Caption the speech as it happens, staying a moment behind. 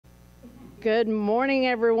Good morning,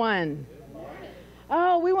 everyone.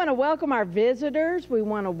 Oh, we want to welcome our visitors. We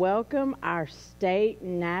want to welcome our state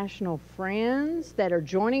and national friends that are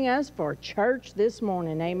joining us for church this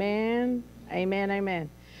morning. Amen. Amen. Amen.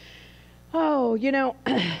 Oh,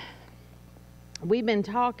 we've been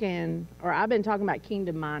talking, or I've been talking about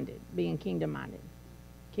kingdom-minded, being kingdom-minded,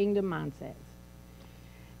 kingdom mindsets.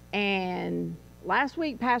 And last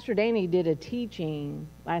week, Pastor Danny did a teaching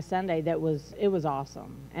last Sunday it was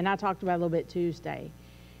awesome. And I talked about it a little bit Tuesday.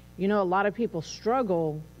 A lot of people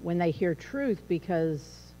struggle when they hear truth because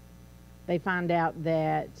they find out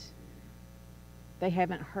that they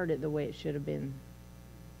haven't heard it the way it should have been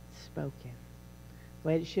spoken, the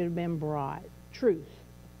way it should have been brought. Truth,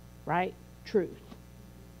 right? Truth.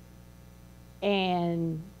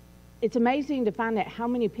 And it's amazing to find out how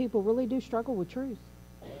many people really do struggle with truth.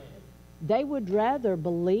 They would rather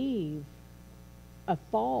believe a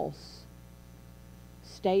false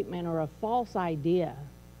statement or a false idea,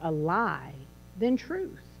 a lie, than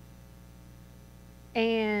truth.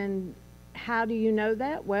 And how do you know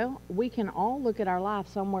that? Well, we can all look at our life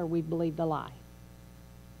somewhere we believed a lie,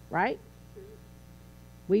 right?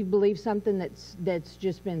 We believe something that's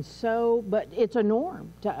just been so, but it's a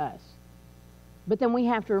norm to us. But then we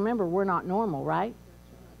have to remember we're not normal, right?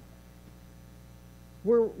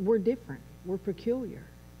 We're different. We're peculiar.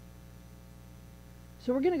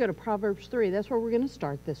 So we're going to go to Proverbs 3. That's where we're going to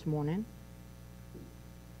start this morning.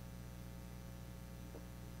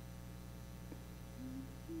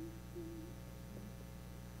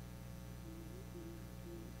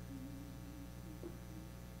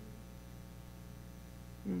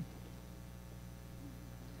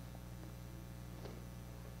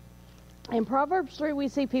 In Proverbs 3, we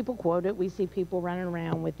see people quote it. We see people running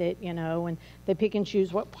around with it, and they pick and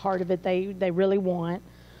choose what part of it they really want.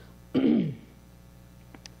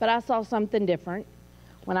 But I saw something different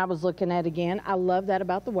when I was looking at it again. I love that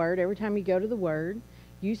about the Word. Every time you go to the Word,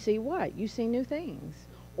 you see what? You see new things.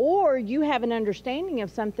 Or you have an understanding of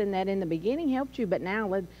something that in the beginning helped you, but now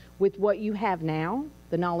with what you have now,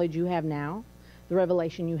 the knowledge you have now, the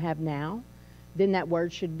revelation you have now, then that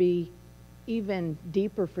Word should be even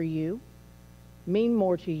deeper for you. Mean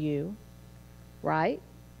more to you, right?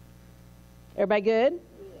 Everybody good?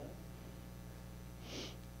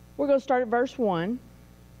 We're going to start at verse 1.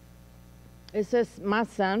 It says, "My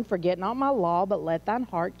son, forget not my law, but let thine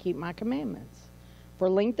heart keep my commandments. For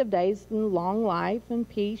length of days and long life and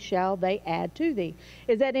peace shall they add to thee."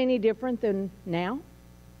 Is that any different than now?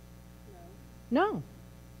 No.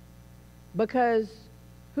 Because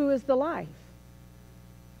who is the life?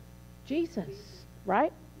 Jesus,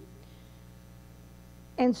 right?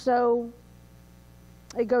 And so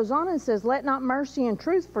it goes on and says, "Let not mercy and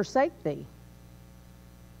truth forsake thee.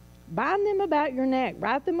 Bind them about your neck,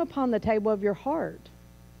 write them upon the table of your heart.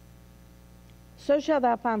 So shalt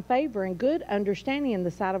thou find favor and good understanding in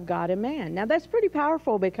the sight of God and man." Now that's pretty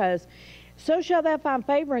powerful, because so shalt thou find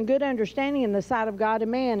favor and good understanding in the sight of God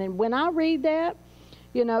and man. And when I read that,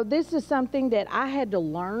 this is something that I had to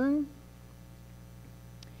learn.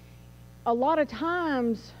 A lot of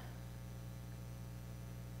times,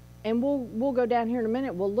 and we'll go down here in a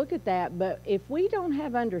minute, we'll look at that, but if we don't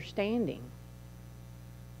have understanding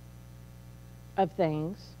of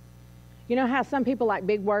things, how some people like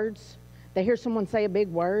big words? They hear someone say a big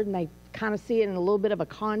word and they kind of see it in a little bit of a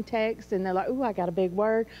context, and they're like, "Ooh, I got a big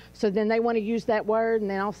word." So then they want to use that word, and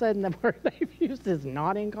then all of a sudden the word they've used is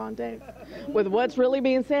not in context with what's really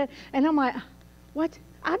being said. And I'm like, what?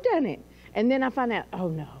 I've done it. And then I find out, oh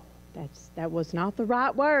no, that was not the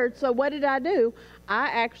right word. So what did I do? I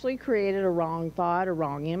actually created a wrong thought, a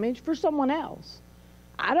wrong image for someone else.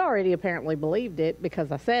 I'd already apparently believed it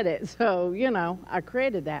because I said it. So, I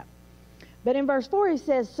created that. But in verse 4, he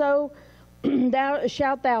says, "So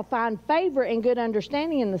shalt thou find favor and good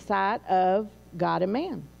understanding in the sight of God and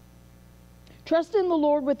man. Trust in the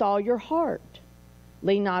Lord with all your heart.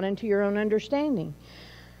 Lean not into your own understanding."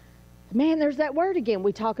 Man, there's that word again.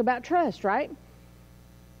 We talk about trust, right?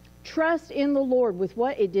 Trust in the Lord with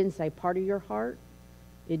what? It didn't say part of your heart.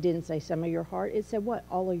 It didn't say some of your heart. It said what?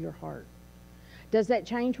 All of your heart. Does that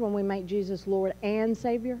change when we make Jesus Lord and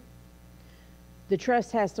Savior? The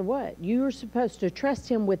trust has to what? You're supposed to trust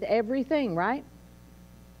Him with everything, right?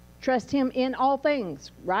 Trust Him in all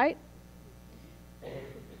things, right?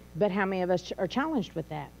 But how many of us are challenged with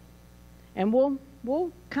that? And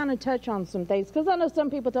we'll kind of touch on some things, because I know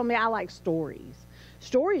some people tell me I like stories.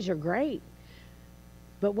 Stories are great.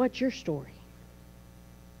 But what's your story?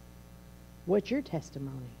 What's your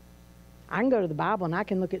testimony? I can go to the Bible and I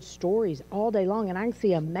can look at stories all day long and I can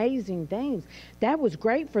see amazing things. That was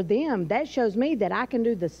great for them. That shows me that I can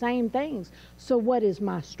do the same things. So what is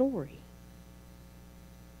my story?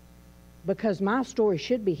 Because my story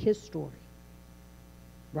should be his story.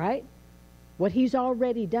 Right? What he's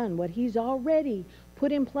already done, what he's already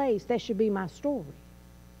put in place, that should be my story.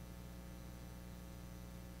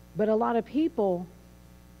 But a lot of people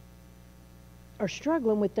are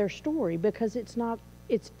struggling with their story because it's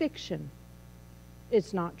fiction.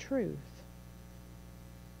 It's not truth.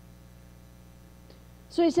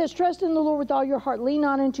 So he says, trust in the Lord with all your heart. Lean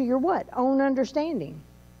not into your what? Own understanding.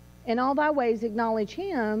 In all thy ways acknowledge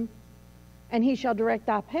him, and he shall direct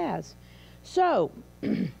thy paths. So,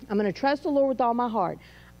 I'm going to trust the Lord with all my heart.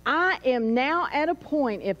 I am now at a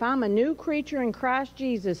point, if I'm a new creature in Christ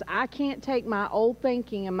Jesus, I can't take my old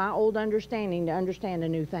thinking and my old understanding to understand a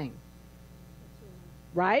new thing.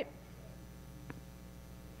 Right?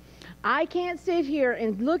 I can't sit here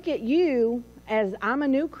and look at you as I'm a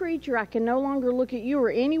new creature. I can no longer look at you or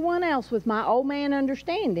anyone else with my old man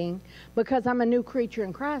understanding, because I'm a new creature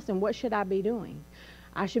in Christ. And what should I be doing?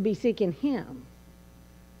 I should be seeking him.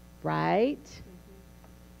 Right?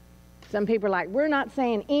 Some people are like, we're not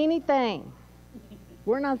saying anything.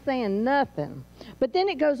 We're not saying nothing. But then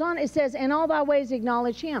it goes on, it says, in all thy ways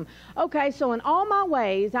acknowledge him. Okay, so in all my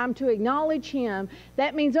ways, I'm to acknowledge him.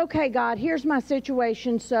 That means, okay, God, here's my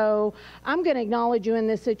situation, so I'm going to acknowledge you in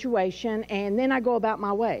this situation, and then I go about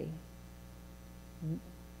my way.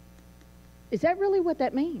 Is that really what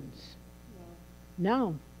that means?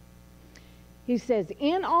 No. He says,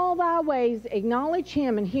 in all thy ways, acknowledge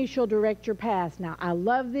him, and he shall direct your paths. Now, I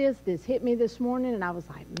love this. This hit me this morning, and I was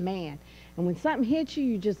like, man. And when something hits you,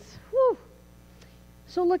 you just, whew.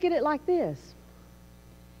 So look at it like this.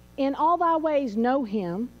 In all thy ways, know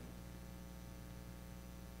him,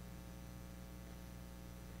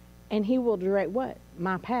 and he will direct what?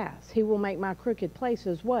 My paths. He will make my crooked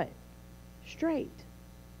places what? Straight.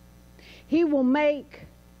 He will make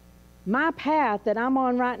my path that I'm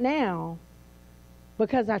on right now,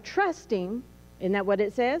 because I trust him. Isn't that what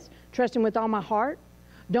it says? Trust him with all my heart.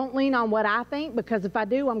 Don't lean on what I think, because if I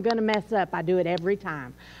do, I'm going to mess up. I do it every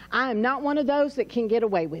time. I am not one of those that can get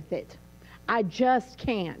away with it. I just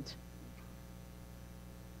can't.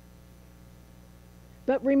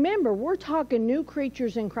 But remember, we're talking new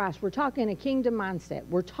creatures in Christ. We're talking a kingdom mindset.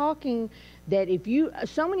 We're talking that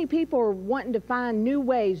so many people are wanting to find new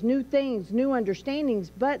ways, new things, new understandings,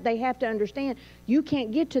 but they have to understand you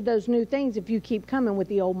can't get to those new things if you keep coming with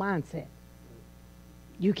the old mindset.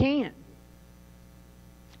 You can't.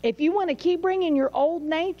 If you want to keep bringing your old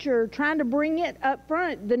nature, trying to bring it up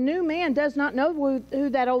front, the new man does not know who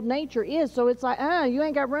that old nature is. So it's like, you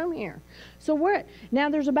ain't got room here. So now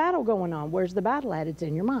there's a battle going on. Where's the battle at? It's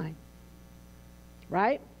in your mind.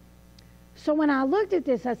 Right? So when I looked at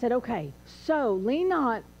this, I said, okay, so lean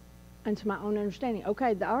not unto my own understanding.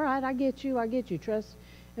 Okay, all right, I get you. Trust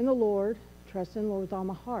in the Lord. Trust in the Lord with all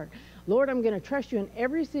my heart. Lord, I'm going to trust you in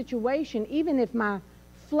every situation, even if my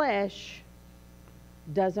flesh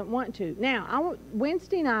doesn't want to. Now,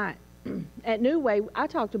 Wednesday night at New Way, I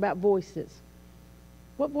talked about voices.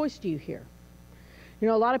 What voice do you hear? You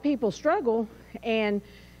know, a lot of people struggle, and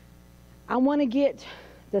I want to get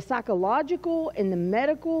the psychological and the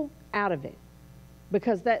medical out of it,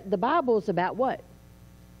 because the Bible is about what?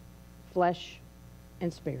 Flesh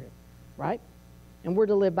and spirit, right? And we're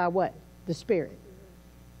to live by what? The Spirit.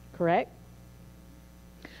 Correct?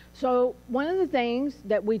 So one of the things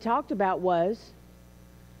that we talked about was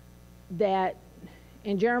that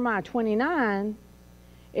in Jeremiah 29,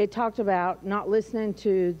 it talked about not listening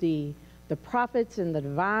to the prophets and the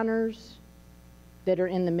diviners that are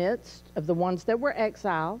in the midst of the ones that were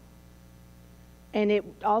exiled. And it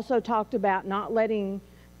also talked about not letting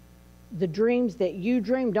the dreams that you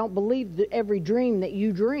dream, don't believe every dream that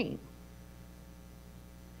you dream.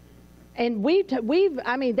 And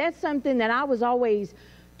that's something that I was always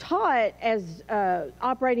taught as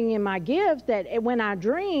operating in my gift, that when I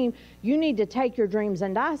dream, you need to take your dreams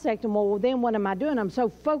and dissect them. Well, then what am I doing? I'm so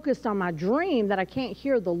focused on my dream that I can't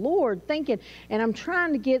hear the Lord thinking, and I'm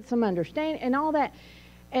trying to get some understanding and all that.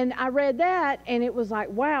 And I read that, and it was like,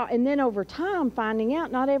 wow. And then over time, finding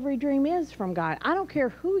out not every dream is from God. I don't care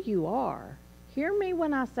who you are. Hear me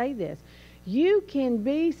when I say this. You can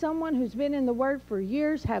be someone who's been in the Word for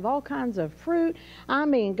years, have all kinds of fruit. I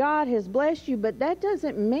mean, God has blessed you, but that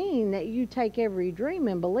doesn't mean that you take every dream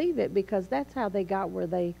and believe it, because that's how they got where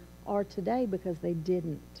they are today, because they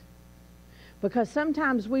didn't. Because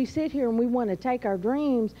sometimes we sit here and we want to take our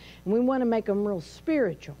dreams and we want to make them real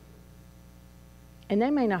spiritual. And they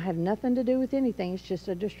may not have nothing to do with anything. It's just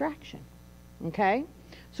a distraction. Okay?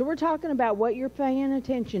 So we're talking about what you're paying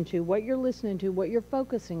attention to, what you're listening to, what you're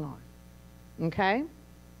focusing on. Okay?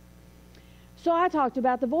 So I talked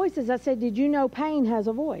about the voices. I said, did you know pain has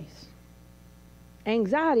a voice?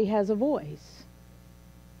 Anxiety has a voice.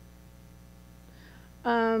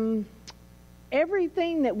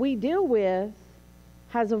 Everything that we deal with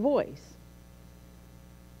has a voice.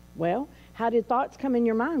 Well, how did thoughts come in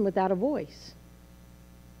your mind without a voice?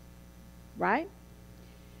 Right?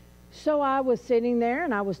 So I was sitting there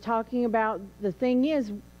and I was talking about, the thing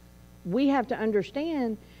is, we have to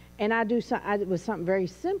understand, and it was something very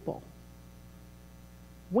simple.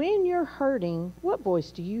 When you're hurting, what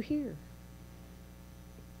voice do you hear?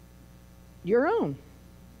 Your own.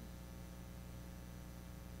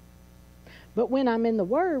 But when I'm in the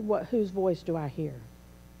Word, whose voice do I hear?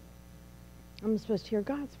 I'm supposed to hear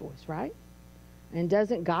God's voice, right? And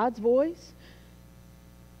doesn't God's voice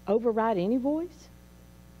override any voice?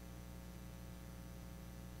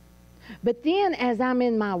 But then as I'm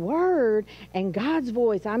in my Word and God's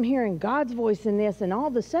voice, I'm hearing God's voice in this, and all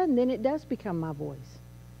of a sudden then it does become my voice,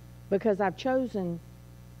 because I've chosen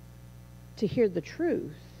to hear the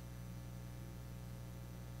truth.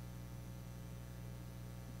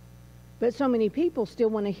 But so many people still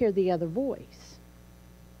want to hear the other voice.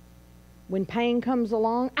 When pain comes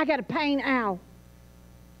along, I got a pain, ow.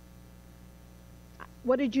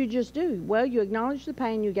 What did you just do? Well, you acknowledged the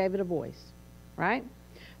pain, you gave it a voice, right?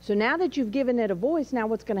 So now that you've given it a voice, now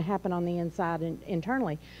what's going to happen on the inside and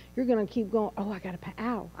internally? You're going to keep going, oh, I got a pain,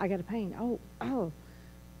 ow, I got a pain, oh.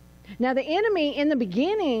 Now the enemy, in the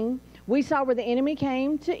beginning, we saw where the enemy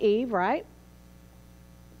came to Eve, right?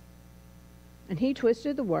 And he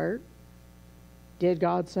twisted the word. Did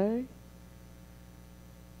God say?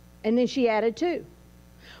 And then she added to.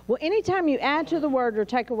 Well, anytime you add to the word or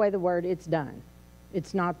take away the word, it's done.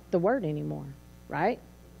 It's not the word anymore, right?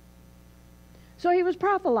 So he was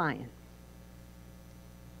prophe-lying.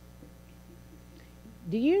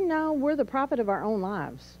 Do you know we're the prophet of our own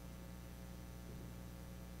lives?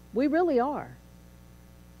 We really are.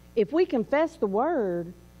 If we confess the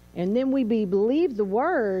word and then we believe the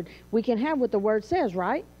word, we can have what the word says,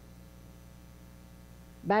 right?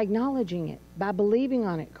 By acknowledging it, by believing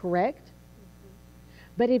on it, correct?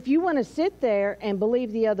 But if you want to sit there and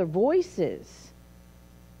believe the other voices,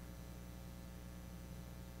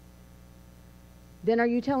 then are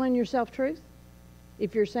you telling yourself truth?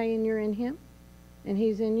 If you're saying you're in Him and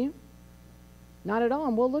He's in you? Not at all,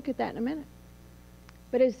 and we'll look at that in a minute.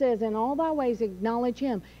 But it says, in all thy ways acknowledge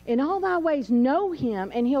Him. In all thy ways know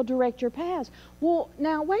Him, and He'll direct your paths. Well,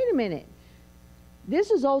 now, wait a minute.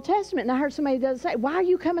 This is Old Testament, and I heard somebody does say, why are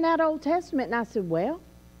you coming out of Old Testament? And I said, well,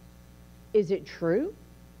 is it true?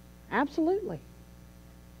 Absolutely.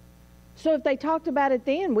 So if they talked about it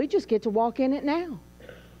then, we just get to walk in it now.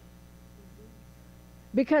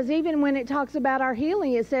 Because even when it talks about our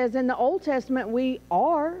healing, it says in the Old Testament we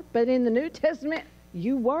are, but in the New Testament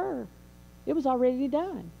you were. It was already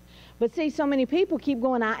done. But see, so many people keep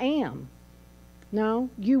going, I am. No,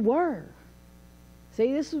 you were.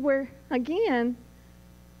 See, this is where, again,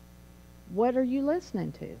 what are you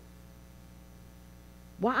listening to?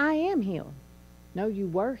 Well, I am healed. No, you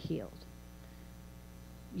were healed.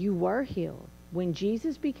 You were healed. When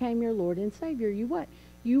Jesus became your Lord and Savior, you what?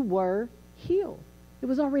 You were healed. It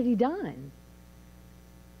was already done.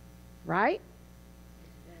 Right?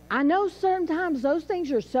 I know sometimes those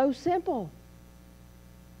things are so simple.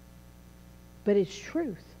 But it's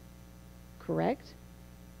truth. Correct?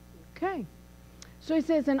 Okay. So he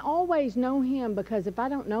says, and always know Him, because if I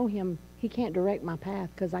don't know Him, He can't direct my path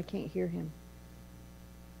because I can't hear Him.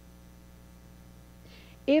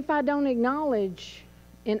 If I don't acknowledge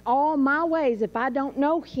in all my ways, if I don't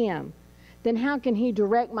know Him, then how can He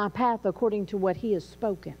direct my path according to what He has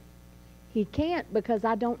spoken? He can't, because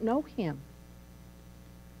I don't know Him.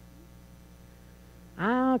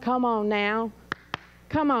 Ah, come on now.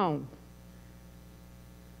 Come on.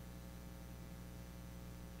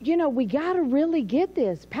 You know, we got to really get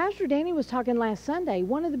this. Pastor Danny was talking last Sunday.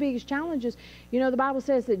 One of the biggest challenges, you know, the Bible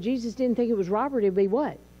says that Jesus didn't think it was robbery to be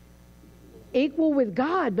what? Equal with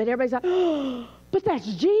God. But everybody's like, oh, but that's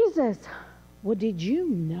Jesus. Well, did you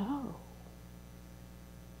know?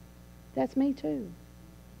 That's me too.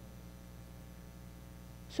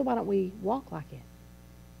 So why don't we walk like it?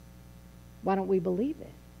 Why don't we believe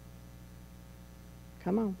it?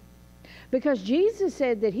 Come on. Because Jesus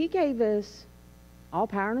said that He gave us all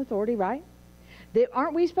power and authority, right? That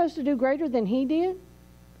aren't we supposed to do greater than He did?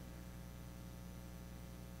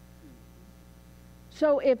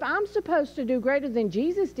 So if I'm supposed to do greater than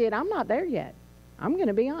Jesus did, I'm not there yet.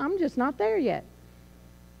 I'm just not there yet.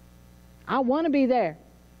 I want to be there.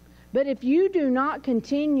 But if you do not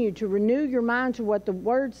continue to renew your mind to what the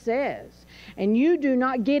Word says, and you do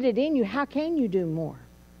not get it in you, how can you do more?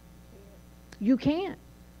 You can't.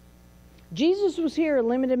 Jesus was here a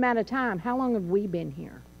limited amount of time. How long have we been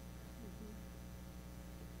here?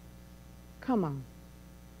 Come on.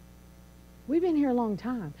 We've been here a long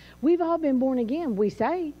time. We've all been born again, we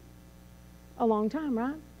say. A long time,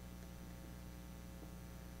 right?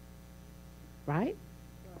 Right?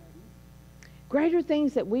 Greater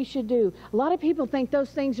things that we should do. A lot of people think those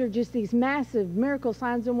things are just these massive miracle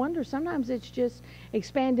signs and wonders. Sometimes it's just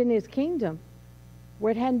expanding His kingdom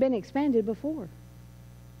where it hadn't been expanded before.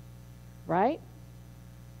 Right?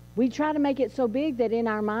 We try to make it so big that in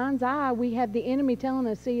our mind's eye we have the enemy telling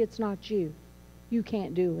us, see, it's not you. You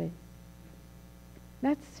can't do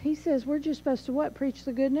it. He says we're just supposed to what? Preach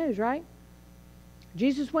the good news, right?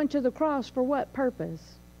 Jesus went to the cross for what purpose?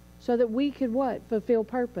 So that we could what? Fulfill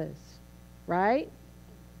purpose. Right?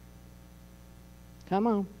 Come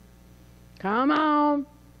on. Come on.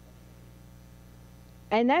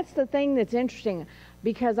 And that's the thing that's interesting,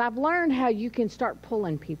 because I've learned how you can start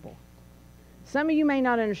pulling people. Some of you may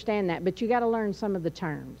not understand that, but you got to learn some of the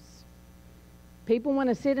terms. People want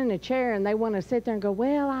to sit in a chair and they want to sit there and go,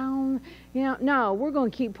 well, I don't, no, we're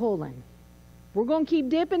going to keep pulling. We're going to keep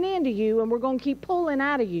dipping into you, and we're going to keep pulling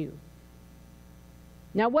out of you.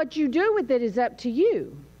 Now, what you do with it is up to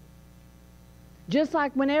you. Just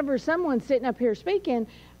like whenever someone's sitting up here speaking,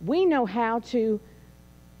 we know how to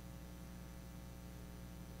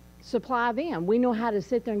supply them. We know how to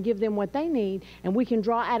sit there and give them what they need, and we can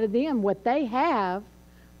draw out of them what they have,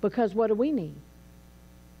 because what do we need?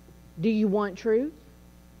 Do you want truth?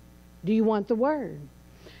 Do you want the Word?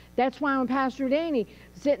 That's why when Pastor Danny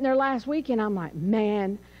sitting there last week, and I'm like,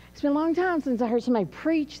 man, it's been a long time since I heard somebody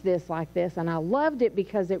preach this like this, and I loved it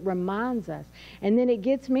because it reminds us. And then it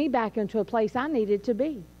gets me back into a place I needed to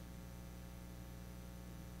be.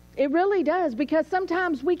 It really does, because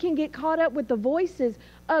sometimes we can get caught up with the voices,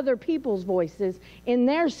 other people's voices in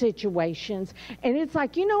their situations. And it's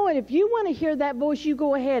like, you know what, if you want to hear that voice, you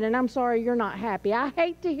go ahead, and I'm sorry you're not happy. I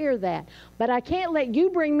hate to hear that, but I can't let you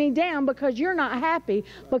bring me down because you're not happy,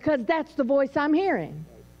 because that's the voice I'm hearing.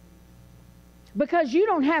 Because you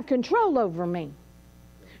don't have control over me.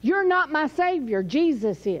 You're not my Savior.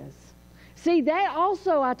 Jesus is. See, that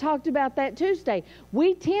also, I talked about that Tuesday.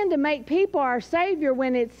 We tend to make people our Savior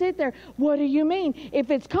when it's sit there. What do you mean? If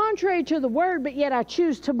it's contrary to the Word, but yet I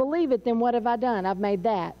choose to believe it, then what have I done? I've made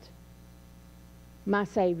that my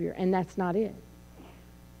Savior, and that's not it.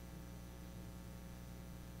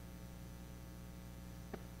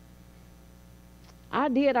 I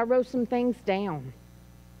did. I wrote some things down.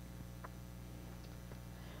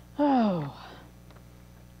 Oh.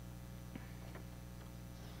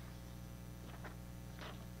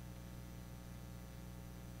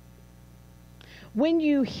 When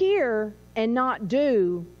you hear and not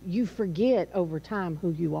do, you forget over time who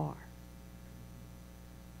you are.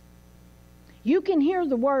 You can hear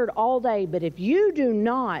the Word all day, but if you do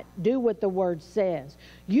not do what the Word says,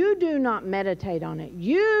 you do not meditate on it,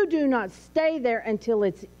 you do not stay there until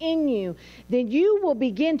it's in you, then you will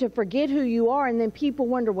begin to forget who you are, and then people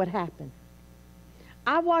wonder what happened.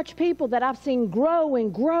 I watch people that I've seen grow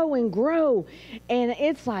and grow and grow, and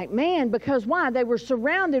it's like, man, because why? They were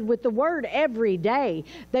surrounded with the Word every day.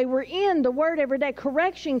 They were in the Word every day.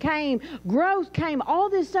 Correction came, growth came, all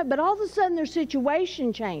this stuff, but all of a sudden their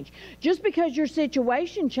situation changed. Just because your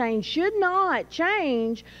situation changed should not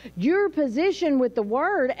change your position with the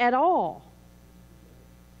Word at all.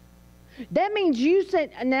 That means you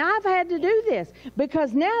said, now I've had to do this,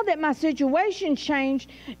 because now that my situation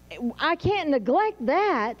changed, I can't neglect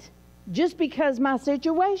that just because my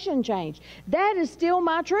situation changed. That is still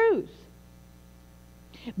my truth.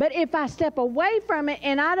 But if I step away from it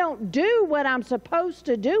and I don't do what I'm supposed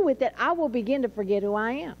to do with it, I will begin to forget who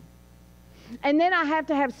I am. And then I have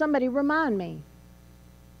to have somebody remind me.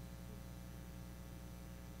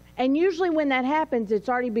 And usually when that happens, it's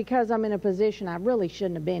already because I'm in a position I really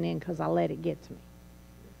shouldn't have been in, because I let it get to me.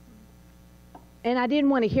 And I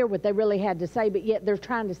didn't want to hear what they really had to say, but yet they're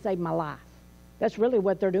trying to save my life. That's really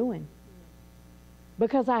what they're doing.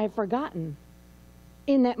 Because I have forgotten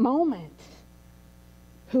in that moment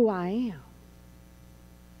who I am.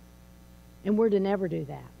 And we're to never do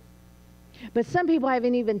that. But some people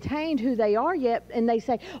haven't even attained who they are yet, and they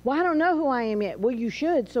say, well, I don't know who I am yet. Well, you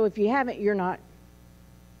should. So if you haven't, you're not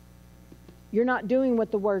doing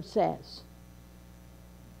what the Word says.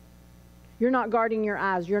 You're not guarding your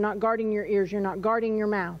eyes. You're not guarding your ears. You're not guarding your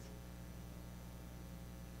mouth.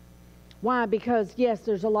 Why? Because, yes,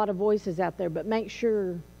 there's a lot of voices out there, but make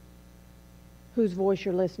sure whose voice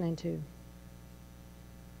you're listening to.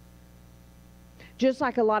 Just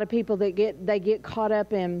like a lot of people that get caught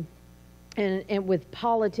up in and with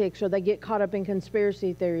politics, or they get caught up in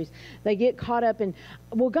conspiracy theories. They get caught up in,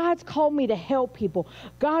 well, God's called me to help people.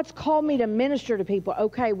 God's called me to minister to people.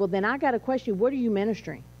 Okay, well, then I got a question. What are you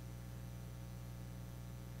ministering?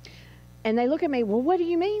 And they look at me, well, what do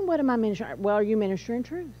you mean? What am I ministering? Well, are you ministering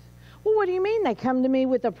truth? Well, what do you mean? They come to me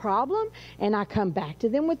with a problem, and I come back to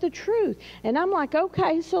them with the truth. And I'm like,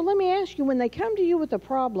 okay, so let me ask you, when they come to you with a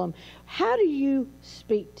problem, how do you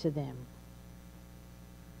speak to them?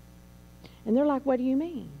 And they're like, what do you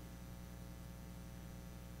mean?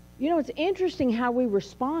 You know, it's interesting how we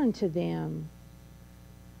respond to them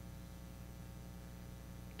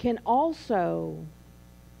can also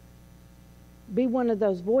be one of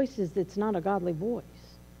those voices that's not a godly voice.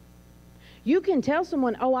 You can tell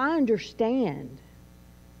someone, oh, I understand.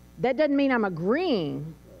 That doesn't mean I'm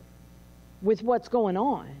agreeing with what's going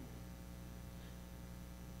on.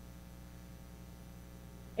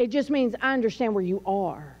 It just means I understand where you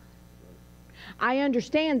are. I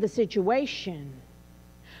understand the situation.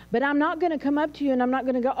 But I'm not going to come up to you and I'm not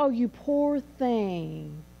going to go, oh, you poor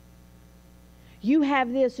thing. You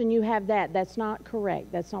have this and you have that. That's not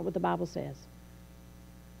correct. That's not what the Bible says.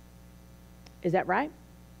 Is that right?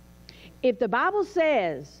 If the Bible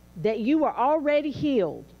says that you are already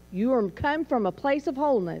healed, you are come from a place of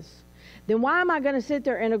wholeness, then why am I going to sit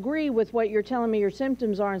there and agree with what you're telling me your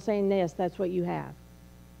symptoms are and saying this, that's what you have?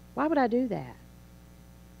 Why would I do that?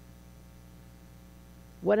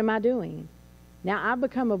 What am I doing? Now I've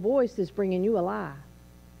become a voice that's bringing you a lie,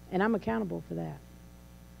 and I'm accountable for that.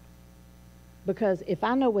 Because if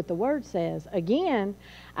I know what the Word says, again,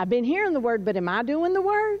 I've been hearing the Word, but am I doing the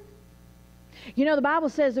Word? You know, the Bible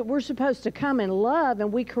says that we're supposed to come in love,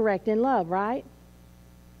 and we correct in love, right?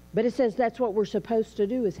 But it says that's what we're supposed to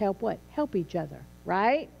do, is help what? Help each other,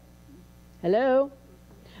 right? Hello?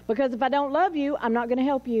 Because if I don't love you, I'm not going to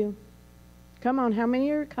help you. Come on, how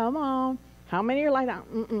many are, come on. How many are like that?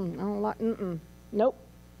 I don't like, nope.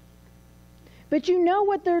 But you know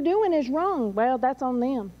what they're doing is wrong. Well, that's on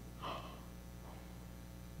them.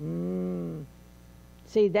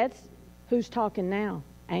 See, that's who's talking now.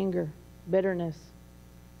 Anger, bitterness.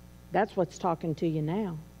 That's what's talking to you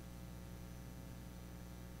now.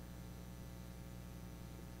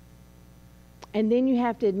 And then you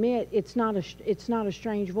have to admit it's not a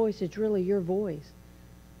strange voice. It's really your voice.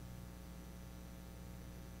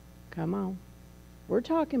 Come on. We're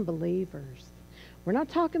talking believers. We're not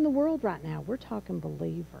talking the world right now. We're talking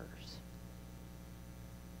believers.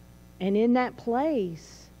 And in that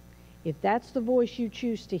place, if that's the voice you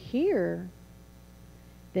choose to hear,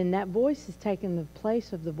 then that voice is taking the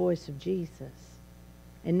place of the voice of Jesus.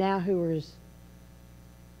 And now who is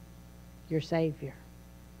your Savior?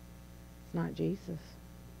 It's not Jesus.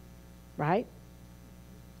 Right?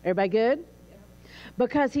 Everybody good? Yeah.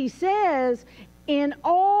 Because he says, in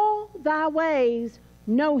all thy ways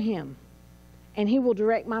know him, and he will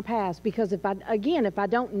direct my paths. Because if I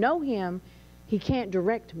don't know him, he can't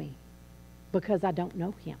direct me, because I don't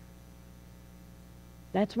know him.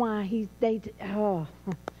 That's why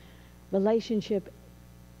relationship,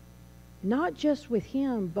 not just with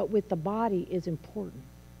him, but with the body, is important.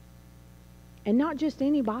 And not just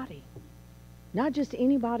anybody. Not just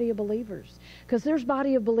any body of believers. Because there's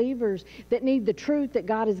body of believers that need the truth that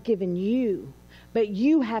God has given you. But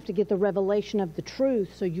you have to get the revelation of the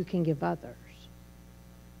truth so you can give others.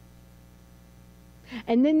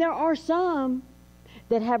 And then there are some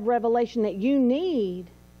that have revelation that you need,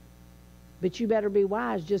 but you better be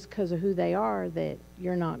wise just because of who they are, that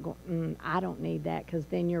you're not going, I don't need that, because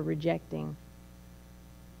then you're rejecting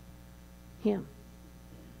him.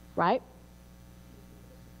 Right?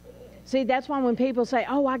 See, that's why when people say,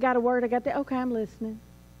 oh, I got a word, I got that. Okay, I'm listening.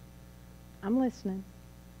 I'm listening.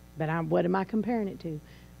 But what am I comparing it to?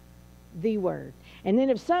 The Word. And then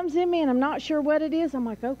if something's in me and I'm not sure what it is, I'm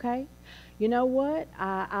like, okay, you know what?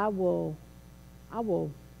 I will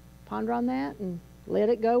ponder on that and let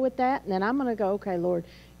it go with that. And then I'm going to go, okay, Lord,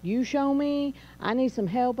 you show me. I need some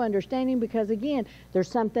help understanding, because, again,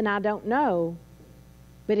 there's something I don't know.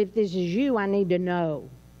 But if this is you, I need to know.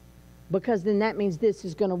 Because then that means this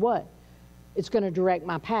is going to what? It's going to direct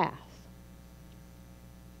my path.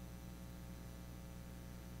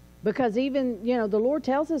 Because even, the Lord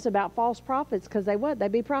tells us about false prophets, because they what? They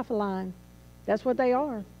be prophe-lying. That's what they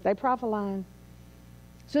are. They prophe-lying.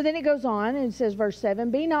 So then it goes on and it says, verse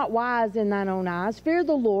 7, be not wise in thine own eyes. Fear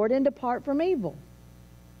the Lord and depart from evil.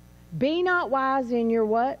 Be not wise in your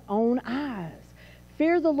what? Own eyes.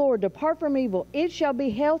 Fear the Lord, depart from evil. It shall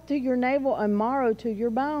be health to your navel and marrow to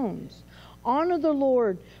your bones. Honor the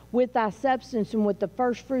Lord with thy substance and with the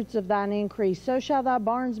first fruits of thine increase. So shall thy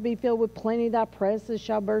barns be filled with plenty, thy presses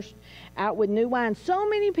shall burst out with new wine. So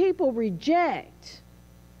many people reject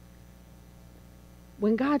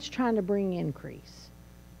when God's trying to bring increase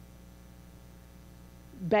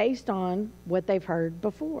based on what they've heard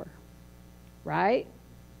before, right?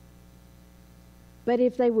 But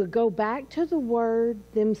if they would go back to the Word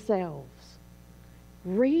themselves,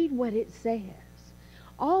 read what it says.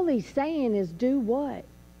 All he's saying is do what?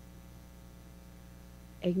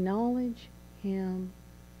 Acknowledge him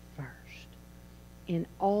first in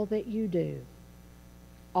all that you do.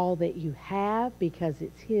 All that you have, because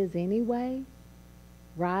it's his anyway,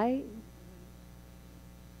 right?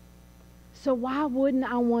 So why wouldn't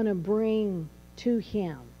I want to bring to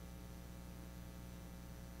him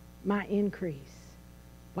my increase?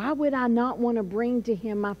 Why would I not want to bring to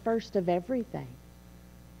him my first of everything?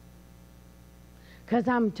 Because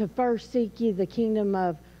I'm to first seek ye the kingdom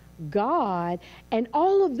of God, and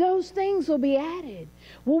all of those things will be added.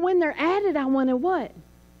 Well, when they're added, I want to what?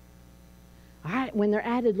 All right, when they're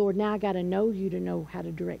added, Lord, now I got to know you to know how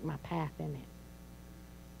to direct my path in it.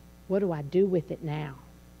 What do I do with it now?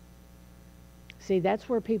 See, that's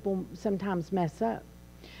where people sometimes mess up.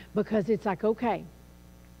 Because it's like, okay,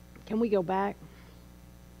 can we go back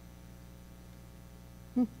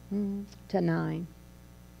to 9?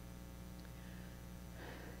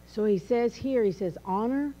 So he says here, he says,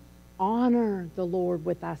 honor the Lord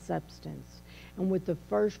with thy substance and with the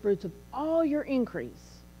first fruits of all your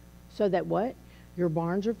increase. So that what? Your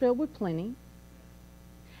barns are filled with plenty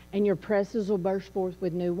and your presses will burst forth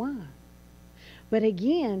with new wine. But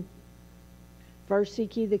again, first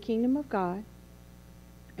seek ye the kingdom of God,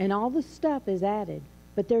 and all the stuff is added,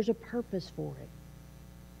 but there's a purpose for it.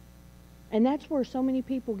 And that's where so many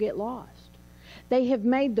people get lost. They have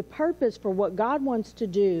made the purpose for what God wants to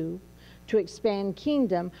do to expand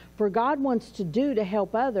kingdom, for God wants to do to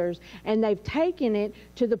help others, and they've taken it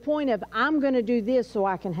to the point of, I'm going to do this so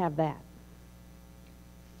I can have that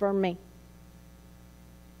for me.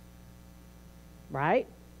 Right?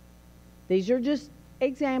 These are just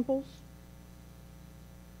examples,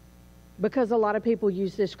 because a lot of people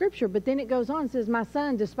use this scripture, but then it goes on and says, my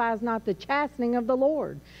son, despise not the chastening of the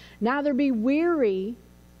Lord, neither be weary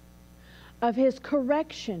of his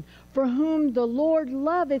correction. For whom the Lord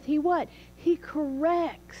loveth, he what? He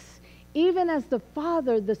corrects, even as the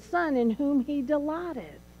Father, the Son, in whom he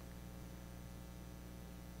delighteth.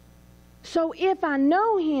 So if I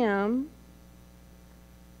know him,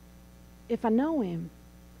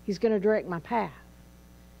 he's going to direct my path.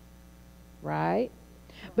 Right?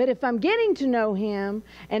 But if I'm getting to know him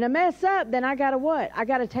and I mess up, then I got to what? I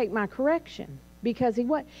got to take my correction. Because he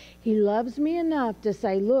what? He loves me enough to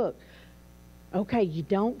say, look, okay, you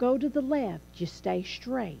don't go to the left, you stay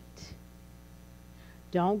straight.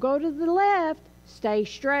 Don't go to the left, stay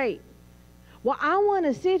straight. Well, I want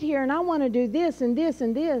to sit here and I want to do this and this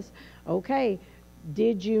and this. Okay,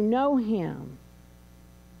 did you know him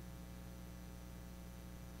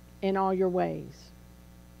in all your ways?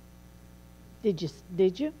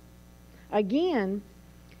 Did you? Again,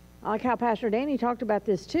 I like how Pastor Danny talked about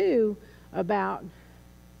this too, about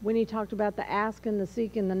when he talked about the ask and the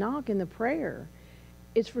seek and the knock and the prayer.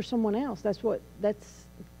 It's for someone else. That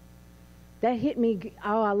hit me.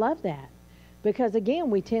 Oh, I love that. Because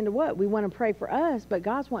again, we tend to what? We want to pray for us, but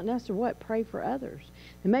God's wanting us to what? Pray for others.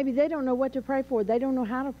 And maybe they don't know what to pray for. They don't know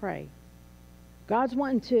how to pray. God's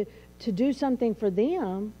wanting to do something for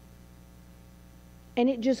them. And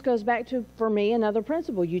it just goes back to, for me, another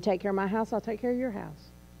principle. You take care of my house, I'll take care of your house.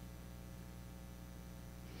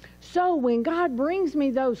 So when God brings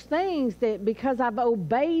me those things, that because I've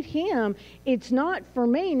obeyed him, it's not for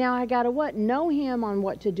me. Now I got to what? Know him on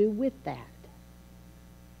what to do with that.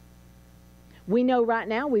 We know right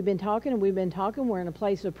now, we're in a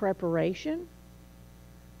place of preparation.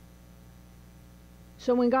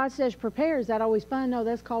 So when God says prepare, is that always fun? No,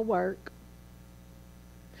 that's called work.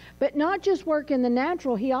 But not just work in the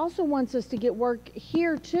natural. He also wants us to get work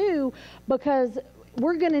here too, because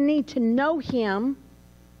we're going to need to know him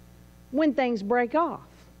when things break off.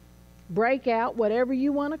 Break out, whatever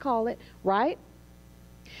you want to call it, right?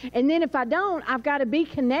 And then if I don't, I've got to be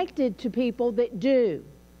connected to people that do.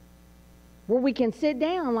 Where we can sit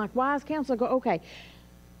down like wise counsel and go, okay,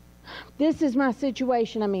 this is my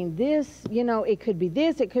situation. I mean, this, it could be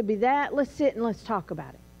this, it could be that. Let's sit and let's talk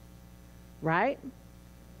about it. Right?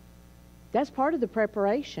 That's part of the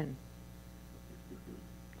preparation.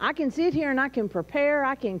 I can sit here and I can prepare,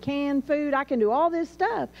 I can food, I can do all this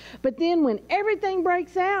stuff. But then when everything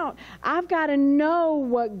breaks out, I've got to know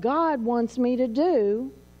what God wants me to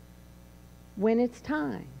do when it's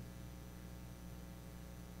time.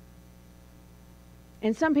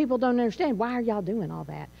 And some people don't understand, why are y'all doing all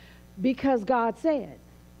that? Because God said,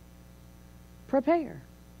 prepare.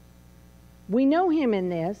 We know him in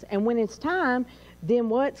this, and when it's time, then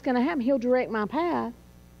what's going to happen? He'll direct my path.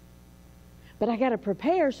 But I got to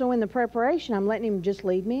prepare, so in the preparation, I'm letting him just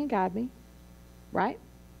lead me and guide me, right?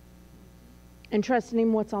 And trusting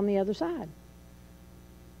him what's on the other side.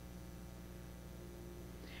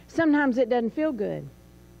 Sometimes it doesn't feel good.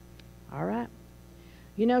 All right.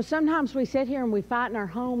 You know, sometimes we sit here and we fight in our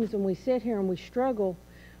homes, and we sit here and we struggle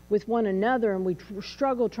with one another, and we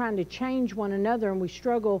struggle trying to change one another, and we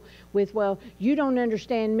struggle with, well, you don't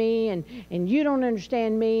understand me, and you don't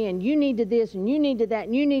understand me, and you need to this, and you need to that,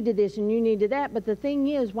 and you need to this, and you need to that. But the thing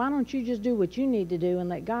is, why don't you just do what you need to do and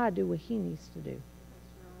let God do what he needs to do?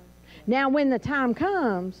 Now, when the time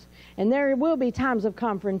comes, and there will be times of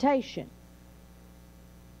confrontation,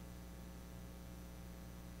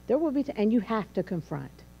 there will be, and you have to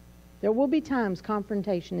confront. There will be times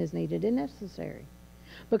confrontation is needed and necessary.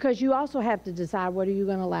 Because you also have to decide, what are you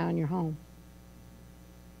going to allow in your home?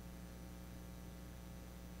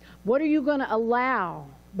 What are you going to allow?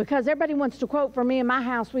 Because everybody wants to quote, for me and my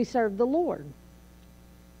house, we serve the Lord.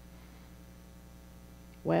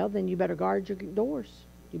 Well, then you better guard your doors.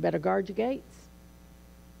 You better guard your gates.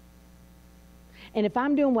 And if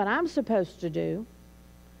I'm doing what I'm supposed to do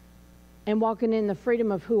and walking in the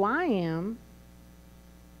freedom of who I am,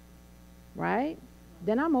 right,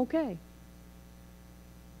 then I'm okay.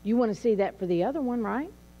 You want to see that for the other one, right?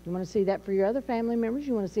 You want to see that for your other family members.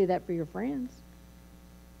 You want to see that for your friends.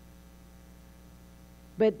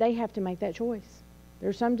 But they have to make that choice. There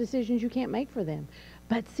are some decisions you can't make for them.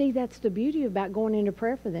 But see, that's the beauty about going into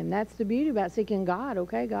prayer for them. That's the beauty about seeking God,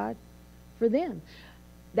 okay, God, for them.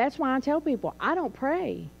 That's why I tell people, I don't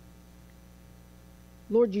pray,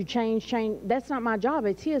 Lord, you change. That's not my job,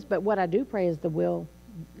 it's his. But what I do pray is the will,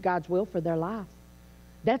 God's will for their life.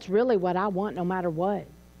 That's really what I want, no matter what.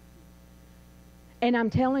 And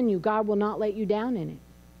I'm telling you, God will not let you down in it.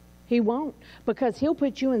 He won't. Because he'll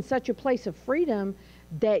put you in such a place of freedom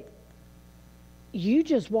that you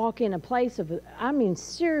just walk in a place of, I mean,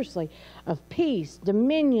 seriously, of peace,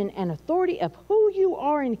 dominion, and authority of who you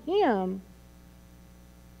are in him,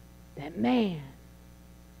 that, man,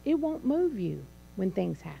 it won't move you when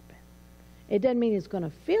things happen. It doesn't mean it's going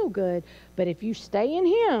to feel good, but if you stay in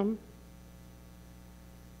him,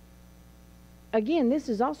 again, this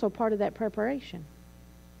is also part of that preparation.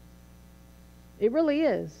 It really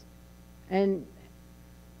is. And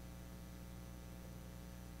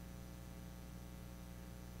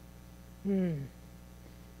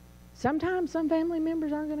sometimes some family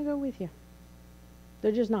members aren't going to go with you.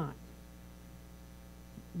 They're just not.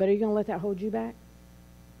 But are you going to let that hold you back?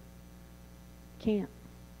 Can't.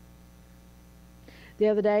 The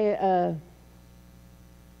other day,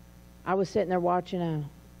 I was sitting there watching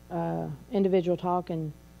a individual talk,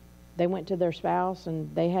 and they went to their spouse,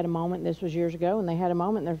 and they had a moment, this was years ago, and they had a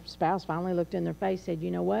moment, and their spouse finally looked in their face, said,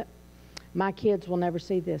 you know what? My kids will never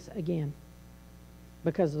see this again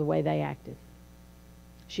because of the way they acted.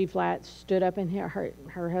 She flat stood up in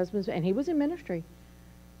her husband's, and he was in ministry.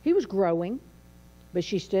 He was growing, but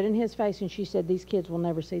she stood in his face, and she said, these kids will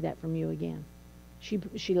never see that from you again.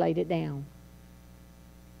 She laid it down.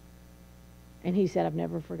 And he said, I've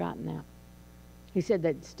never forgotten that. He said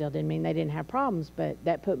that still didn't mean they didn't have problems, but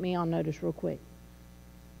that put me on notice real quick.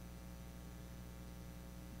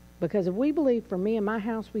 Because if we believe, for me and my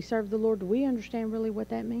house, we serve the Lord, do we understand really what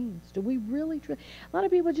that means? Do we really? A lot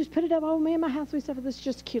of people just put it up, oh, me and my house, we serve. This is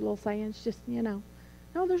just a cute little saying. It's just, you know.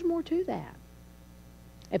 No, there's more to that.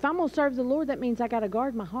 If I'm going to serve the Lord, that means I got to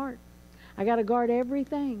guard my heart. I got to guard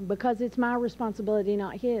everything because it's my responsibility,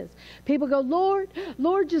 not his. People go, Lord,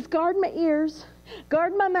 just guard my ears,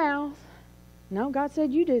 guard my mouth. No, God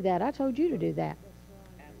said you do that. I told you to do that.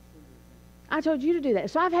 I told you to do that.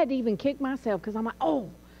 So I've had to even kick myself because I'm like, oh.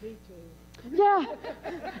 Me too. Yeah.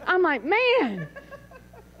 I'm like, man.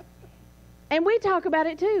 And we talk about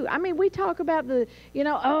it too. I mean, we talk about the, you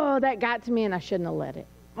know, oh, that got to me and I shouldn't have let it.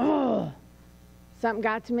 Oh, something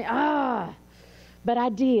got to me. Ah. But I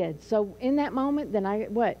did. So in that moment, then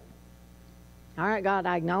what? All right, God,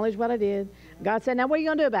 I acknowledge what I did. God said, now what are you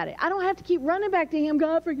going to do about it? I don't have to keep running back to him.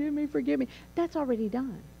 God, forgive me, forgive me. That's already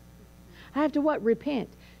done. I have to what? Repent.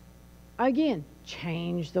 Again,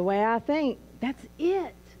 change the way I think. That's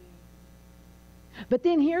it. But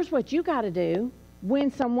then here's what you got to do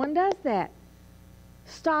when someone does that.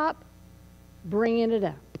 Stop bringing it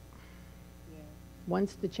up.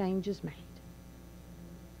 Once the change is made.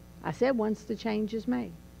 I said once the change is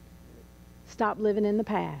made. Stop living in the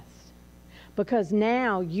past. Because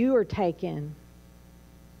now you are taking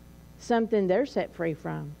something they're set free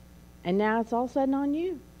from. And now it's all sudden on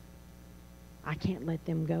you. I can't let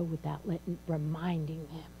them go without reminding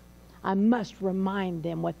them. I must remind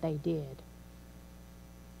them what they did.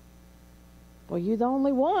 Well, you're the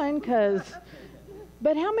only one,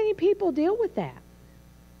 but how many people deal with that?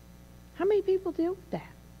 How many people deal with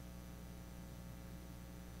that?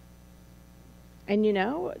 And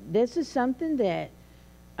this is something that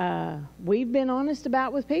we've been honest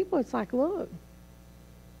about with people. It's like, look,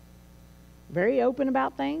 very open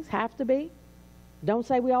about things, have to be. Don't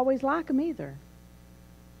say we always like them either.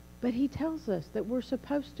 But he tells us that we're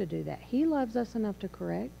supposed to do that. He loves us enough to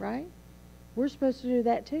correct, right? We're supposed to do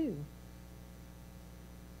that too.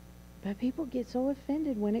 But people get so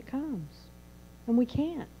offended when it comes. And we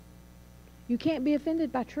can't. You can't be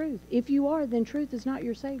offended by truth. If you are, then truth is not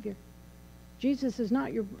your Savior. Jesus is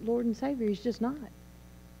not your Lord and Savior. He's just not.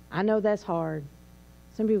 I know that's hard.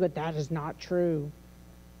 Some people go, that is not true.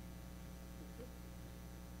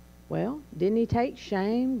 Well, didn't he take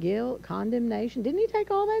shame, guilt, condemnation? Didn't he take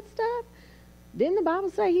all that stuff? Didn't the Bible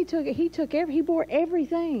say he took it? He bore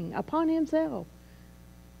everything upon himself.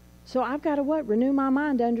 So I've got to renew my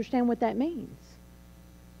mind to understand what that means.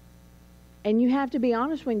 And you have to be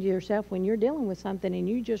honest with yourself when you're dealing with something and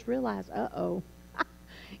you just realize, uh-oh.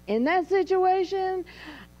 In that situation,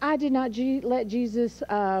 I did not let Jesus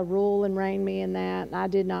rule and reign me in that. And I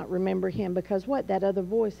did not remember him because that other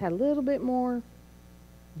voice had a little bit more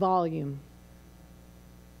volume,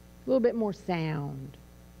 a little bit more sound.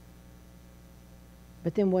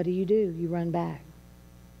 But then what do? You run back,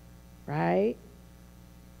 right?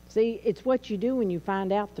 See, it's what you do when you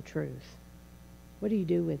find out the truth. What do you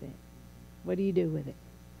do with it? What do you do with it?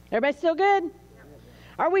 Everybody still good?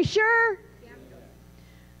 Are we sure?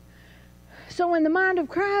 So in the mind of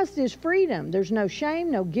Christ is freedom. There's no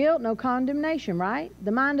shame, no guilt, no condemnation, right?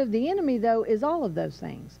 The mind of the enemy, though, is all of those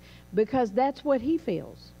things. Because that's what he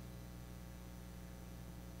feels.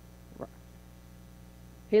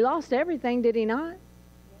 He lost everything, did he not?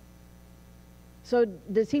 So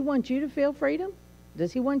does he want you to feel freedom?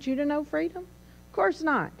 Does he want you to know freedom? Of course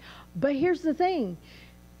not. But here's the thing.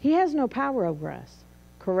 He has no power over us,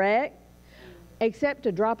 correct? Except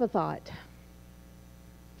to drop a thought.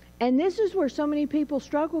 And this is where so many people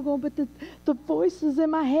struggle, going, but the voice is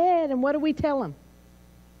in my head. And what do we tell them?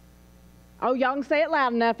 Oh, y'all can say it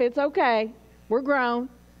loud enough. It's okay. We're grown.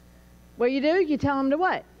 What you do, you tell them to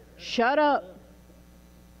what? Shut up.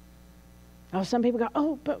 Oh, some people go,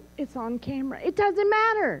 oh, but it's on camera. It doesn't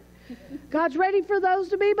matter. God's ready for those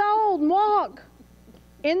to be bold and walk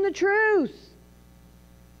in the truth.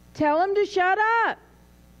 Tell them to shut up.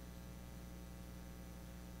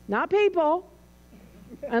 Not people.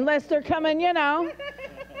 Unless they're coming,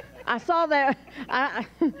 I saw that. I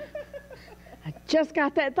just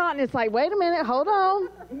got that thought, and it's like, wait a minute, hold on.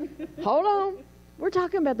 Hold on. We're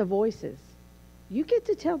talking about the voices. You get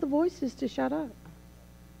to tell the voices to shut up.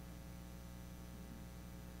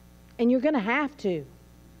 And you're going to have to.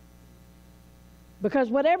 Because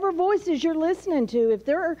whatever voices you're listening to, if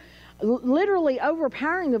they're literally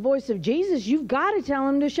overpowering the voice of Jesus, you've got to tell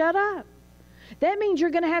them to shut up. That means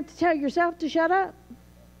you're going to have to tell yourself to shut up.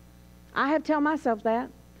 I have to tell myself that.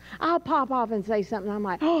 I'll pop off and say something. I'm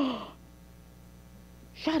like, oh,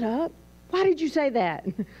 shut up. Why did you say that?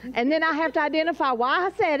 And then I have to identify why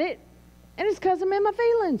I said it. And it's because I'm in my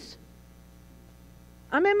feelings.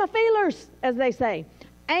 I'm in my feelers, as they say.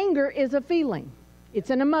 Anger is a feeling. It's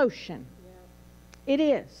an emotion. Yeah. It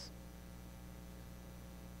is.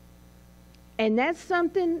 And that's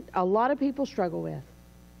something a lot of people struggle with.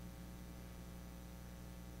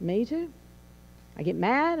 Me too. I get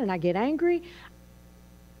mad and I get angry.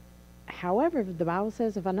 However, the Bible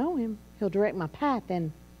says if I know him, he'll direct my path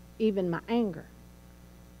and even my anger.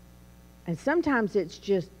 And sometimes it's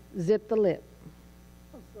just zip the lip.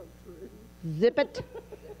 That's so true. Zip it.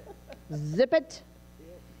 Zip it.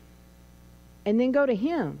 And then go to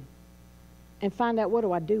him and find out, what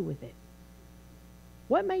do I do with it?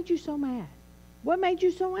 What made you so mad? What made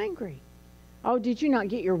you so angry? Oh, did you not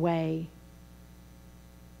get your way?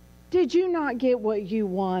 Did you not get what you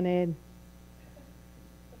wanted?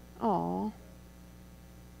 Oh,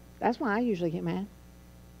 that's why I usually get mad.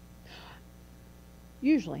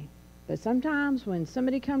 Usually. But sometimes when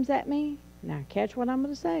somebody comes at me, now catch what I'm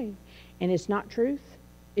going to say, and it's not truth,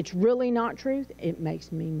 it's really not truth, it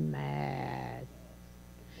makes me mad.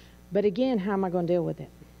 But again, how am I going to deal with it?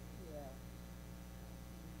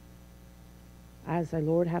 I say,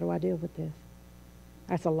 Lord, how do I deal with this?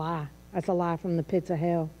 That's a lie. That's a lie from the pits of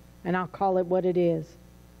hell. And I'll call it what it is.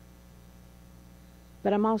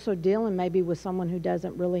 But I'm also dealing maybe with someone who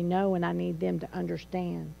doesn't really know, and I need them to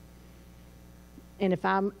understand. And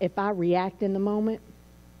if I react in the moment,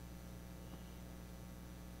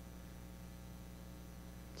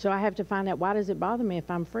 So I have to find out, why does it bother me if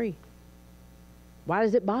I'm free? Why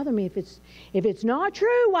does it bother me if it's not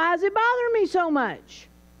true? Why does it bother me so much?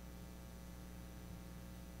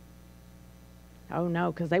 Oh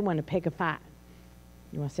no, because they want to pick a fight.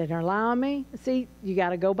 You want to sit there and lie on me? See, you got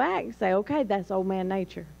to go back and say, okay, that's old man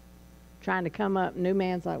nature. Trying to come up, new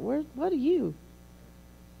man's like, what are you?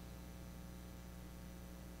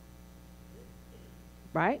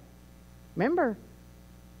 Right? Remember,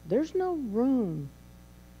 there's no room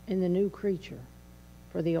in the new creature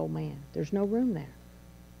for the old man. There's no room there.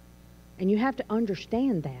 And you have to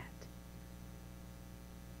understand that.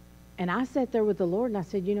 And I sat there with the Lord and I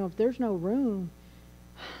said, if there's no room,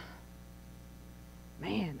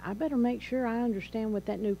 man, I better make sure I understand what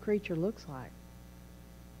that new creature looks like.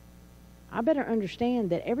 I better understand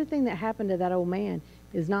that everything that happened to that old man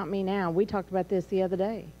is not me now. We talked about this the other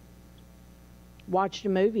day. Watched a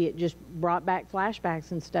movie, it just brought back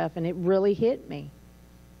flashbacks and stuff, and it really hit me.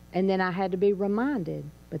 And then I had to be reminded,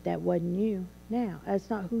 but that wasn't you now. That's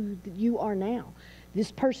not who you are now.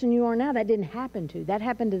 This person you are now, that didn't happen to. That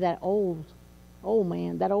happened to that old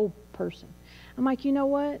man, that old person. I'm like, you know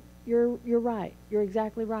what? You're right. You're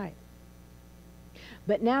exactly right.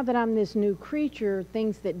 But now that I'm this new creature,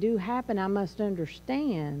 things that do happen, I must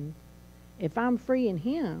understand, if I'm free in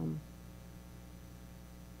Him,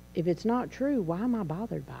 if it's not true, why am I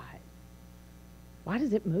bothered by it? Why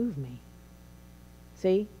does it move me?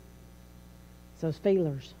 See? It's those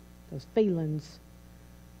feelers, those feelings.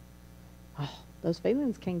 Oh, those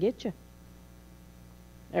feelings can get you.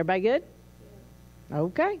 Everybody good?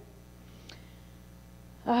 Okay.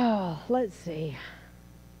 Oh, let's see.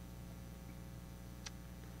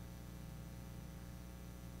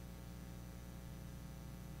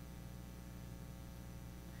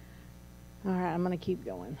 All right, I'm going to keep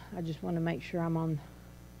going. I just want to make sure I'm on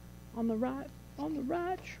the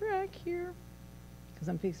right track here, because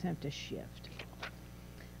I'm fixing to have to shift.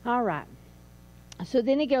 All right. So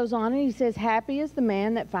then he goes on and he says, happy is the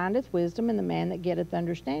man that findeth wisdom and the man that getteth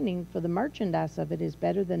understanding, for the merchandise of it is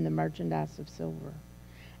better than the merchandise of silver,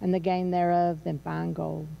 and the gain thereof than fine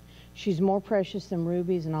gold. She's more precious than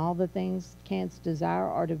rubies, and all the things canst desire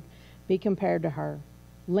are to be compared to her.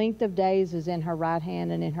 Length of days is in her right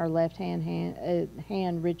hand, and in her left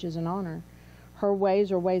hand riches and honor. Her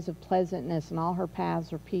ways are ways of pleasantness, and all her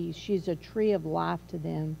paths are peace. She's a tree of life to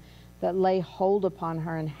them that lay hold upon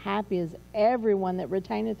her, and happy is everyone that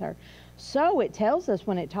retaineth her. So it tells us,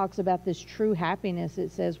 when it talks about this true happiness,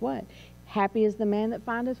 it says what? Happy is the man that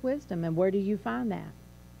findeth wisdom. And where do you find that?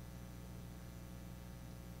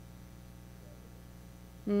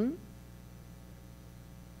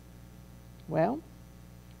 Well,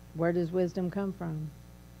 where does wisdom come from?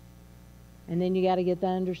 And then you got to get the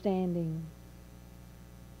understanding.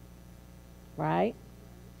 Right?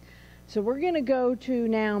 So we're going to go to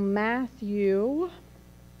now Matthew,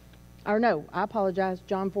 or no, I apologize,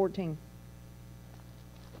 John 14.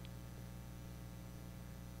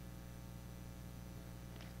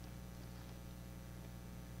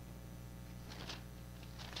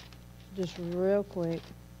 Just real quick.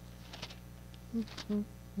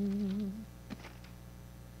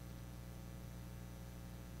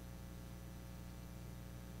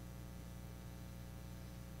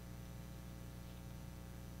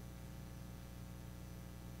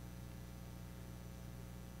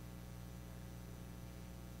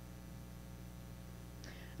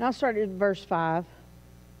 And I'll start at verse 5.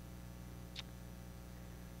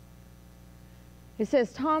 It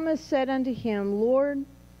says, Thomas said unto him, Lord,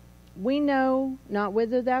 we know not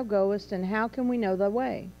whither thou goest, and how can we know the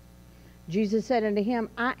way? Jesus said unto him,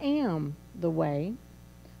 I am the way,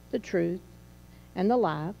 the truth, and the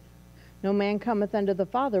life. No man cometh unto the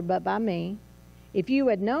Father but by me. If you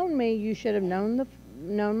had known me, you should have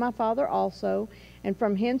known my Father also, and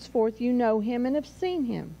from henceforth you know him and have seen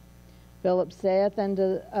him. Philip saith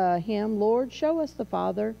unto him, Lord, show us the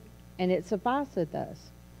Father, and it sufficeth us.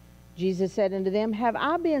 Jesus said unto them, Have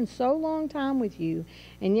I been so long time with you,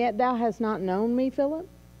 and yet thou hast not known me, Philip?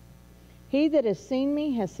 He that has seen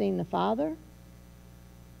me has seen the Father.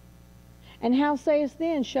 And how sayest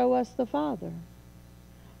then, Show us the Father?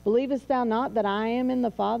 Believest thou not that I am in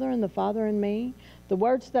the Father, and the Father in me? The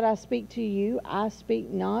words that I speak to you, I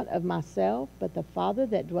speak not of myself, but the Father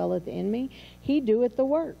that dwelleth in me, he doeth the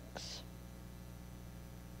works.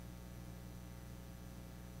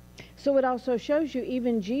 So it also shows you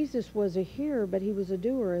even Jesus was a hearer, but he was a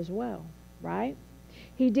doer as well, right?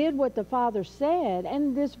 He did what the Father said,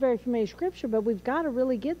 and this is very familiar scripture, but we've got to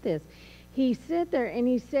really get this. He sat there and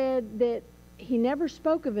he said that he never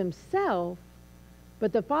spoke of himself,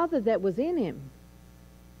 but the Father that was in him.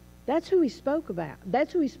 That's who he spoke about.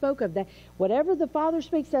 That's who he spoke of. That whatever the Father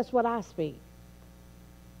speaks, that's what I speak.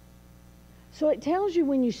 So it tells you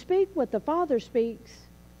when you speak what the Father speaks,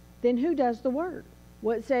 then who does the work?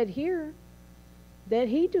 What said here, that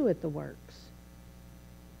he doeth the works.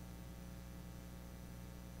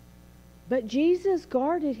 But Jesus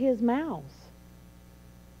guarded his mouth.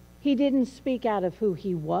 He didn't speak out of who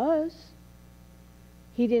he was.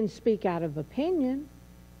 He didn't speak out of opinion.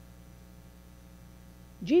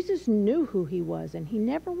 Jesus knew who he was, and he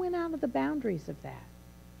never went out of the boundaries of that.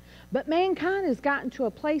 But mankind has gotten to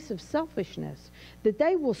a place of selfishness that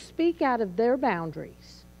they will speak out of their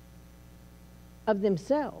boundaries of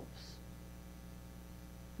themselves.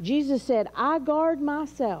 Jesus said, I guard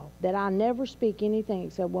myself that I never speak anything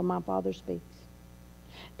except what my Father speaks.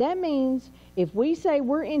 That means if we say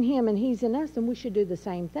we're in him and he's in us, then we should do the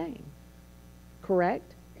same thing.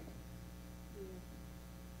 Correct?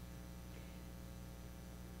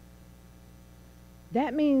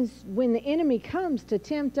 That means when the enemy comes to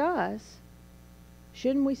tempt us,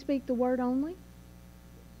 shouldn't we speak the word only?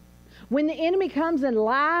 When the enemy comes and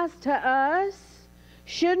lies to us,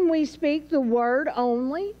 shouldn't we speak the word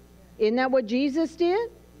only? Isn't that what Jesus did?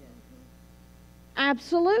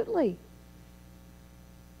 Absolutely.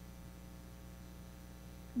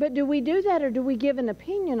 But do we do that, or do we give an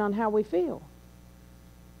opinion on how we feel?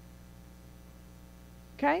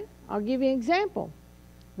 Okay, I'll give you an example.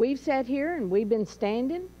 We've sat here and we've been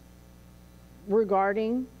standing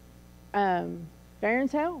regarding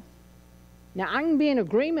Farron's health. Now, I can be in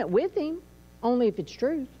agreement with him only if it's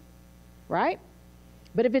truth, right?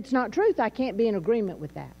 But if it's not truth, I can't be in agreement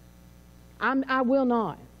with that. I will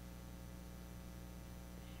not.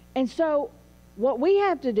 And so what we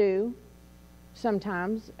have to do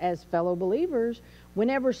sometimes as fellow believers,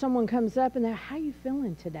 whenever someone comes up and they're, how are you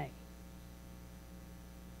feeling today?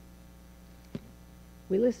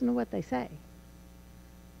 We listen to what they say.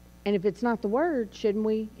 And if it's not the word, shouldn't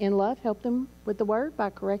we, in love, help them with the word by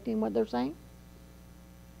correcting what they're saying?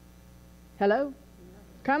 Hello?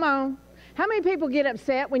 Come on. How many people get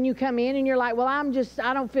upset when you come in and you're like, well,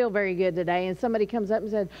 I don't feel very good today. And somebody comes up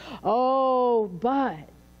and says, oh, but,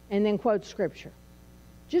 and then quotes scripture.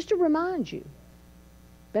 Just to remind you.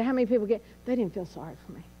 But how many people they didn't feel sorry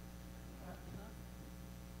for me.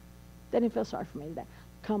 They didn't feel sorry for me today.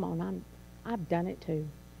 Come on, I've done it too.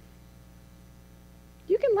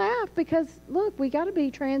 You can laugh because, look, we got to be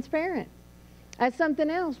transparent. That's something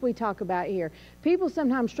else we talk about here. People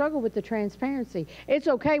sometimes struggle with the transparency. It's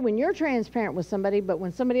okay when you're transparent with somebody, but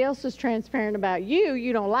when somebody else is transparent about you,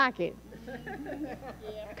 you don't like it. Yeah.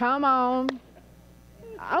 Come on.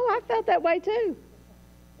 Oh, I felt that way too.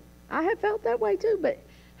 I have felt that way too, but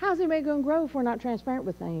how's anybody going to grow if we're not transparent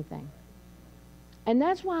with anything? And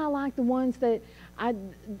that's why I like the ones that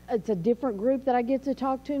it's a different group that I get to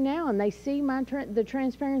talk to now, and they see the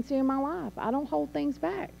transparency in my life. I don't hold things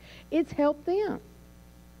back. It's helped them.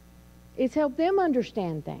 It's helped them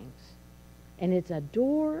understand things. And it's a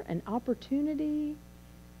door, an opportunity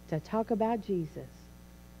to talk about Jesus.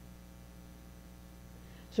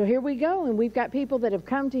 So here we go, and we've got people that have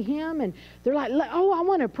come to him, and they're like, oh, I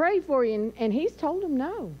want to pray for you. And he's told them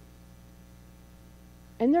no.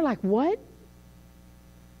 And they're like, what?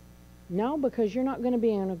 No, because you're not going to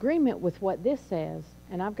be in agreement with what this says.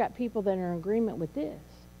 And I've got people that are in agreement with this.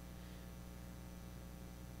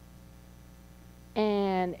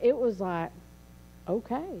 And it was like,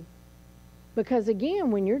 okay. Because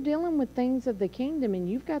again, when you're dealing with things of the kingdom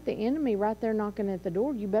and you've got the enemy right there knocking at the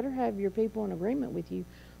door, you better have your people in agreement with you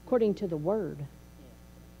according to the word.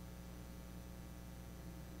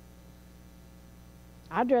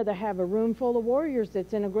 I'd rather have a room full of warriors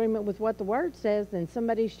that's in agreement with what the word says than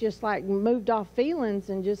somebody's just like moved off feelings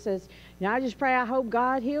and just says, I just pray, I hope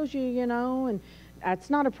God heals you, and that's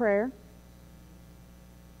not a prayer.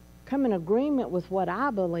 Come in agreement with what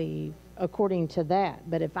I believe according to that.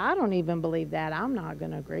 But if I don't even believe that, I'm not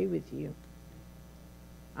going to agree with you.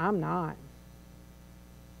 I'm not.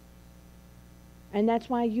 And that's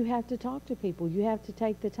why you have to talk to people. You have to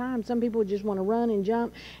take the time. Some people just want to run and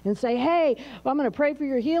jump and say, hey, well, I'm going to pray for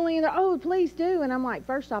your healing. And oh, please do. And I'm like,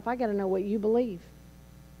 first off, I got to know what you believe.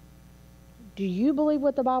 Do you believe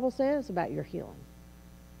what the Bible says about your healing?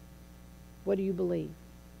 What do you believe?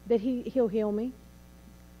 That he'll heal me?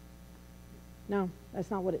 No,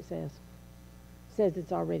 that's not what it says. It says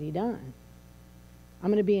it's already done. I'm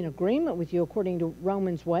going to be in agreement with you according to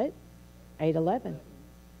Romans what? 8:11.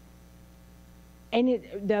 And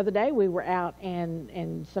the other day we were out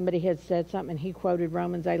and somebody had said something and he quoted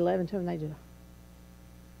Romans 8:11 to them. They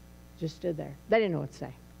just stood there. They didn't know what to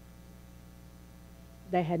say.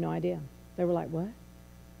 They had no idea. They were like, what?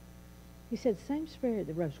 He said, the same Spirit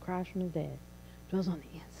that rose Christ from the dead dwells on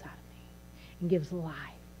the inside of me and gives life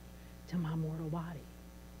to my mortal body.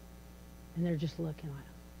 And they're just looking like,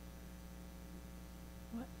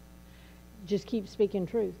 what? Just keep speaking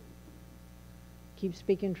truth. Keep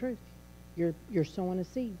speaking truth. You're sowing a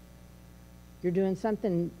seed. You're doing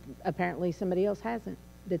something apparently somebody else hasn't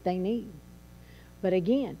that they need. But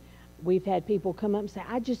again, we've had people come up and say,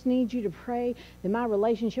 I just need you to pray that my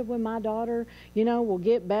relationship with my daughter, will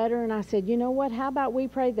get better. And I said, you know what? How about we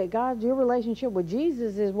pray that God, your relationship with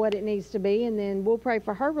Jesus is what it needs to be, and then we'll pray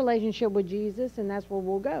for her relationship with Jesus, and that's where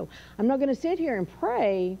we'll go. I'm not going to sit here and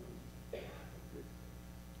pray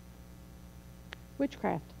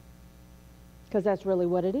witchcraft, because that's really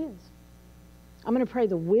what it is. I'm going to pray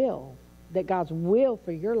the will, that God's will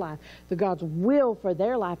for your life, that God's will for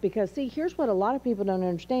their life. Because, see, here's what a lot of people don't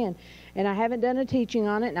understand. And I haven't done a teaching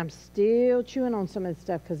on it, and I'm still chewing on some of this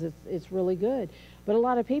stuff because it's really good. But a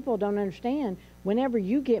lot of people don't understand, whenever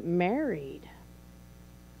you get married,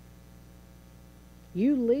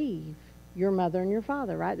 you leave your mother and your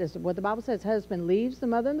father, right? That's what the Bible says. Husband leaves the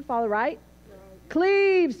mother and the father, right?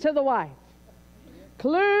 Cleaves to the wife.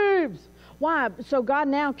 Cleaves. Why? So God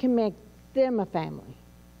now can make them a family.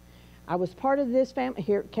 I was part of this family.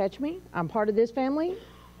 Here, catch me. I'm part of this family.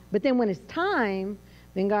 But then when it's time,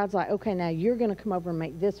 then God's like, okay, now you're going to come over and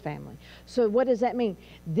make this family. So what does that mean?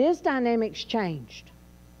 This dynamic's changed.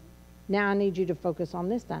 Now I need you to focus on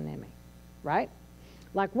this dynamic, right?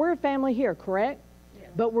 Like, we're a family here, correct? Yeah.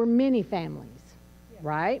 But we're many families,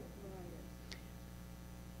 right?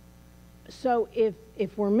 So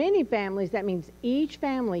if we're many families, that means each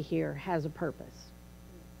family here has a purpose,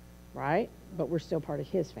 right? But we're still part of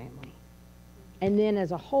His family. And then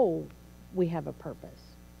as a whole, we have a purpose.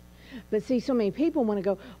 But see, so many people want to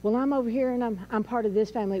go, well, I'm over here and I'm part of this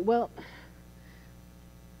family. Well,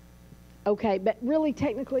 okay, but really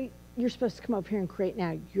technically, you're supposed to come over here and create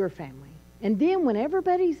now your family. And then when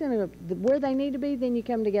everybody's in where they need to be, then you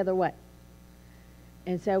come together what?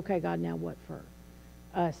 And say, okay, God, now what for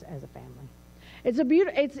us as a family?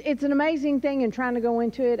 It's an amazing thing, and trying to go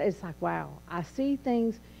into it, it's like, wow, I see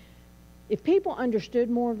things. If people understood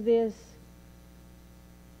more of this,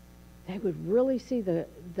 they would really see the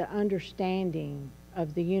understanding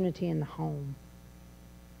of the unity in the home.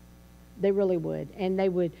 They really would. And they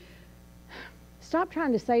would stop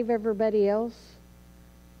trying to save everybody else.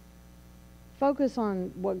 Focus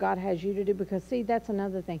on what God has you to do, because, see, that's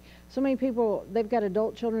another thing. So many people, they've got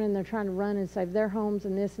adult children and they're trying to run and save their homes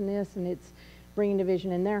and this, and it's bringing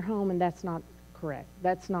division in their home, and that's not correct.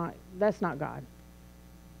 That's not God.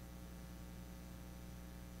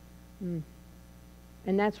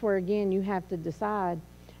 And that's where, again, you have to decide.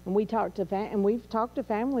 And we've talked to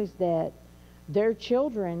families that their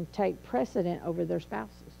children take precedent over their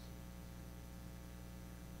spouses.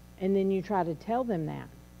 And then you try to tell them that.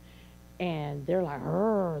 And they're like,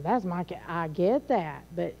 that's my kid. I get that.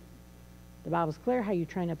 But the Bible's clear how you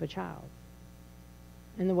train up a child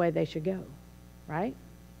and the way they should go. Right?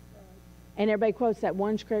 And everybody quotes that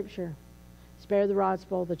one scripture, spare the rod,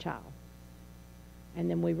 spoil the child. And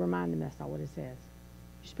then we remind them that's not what it says.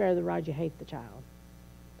 You spare the rod, you hate the child.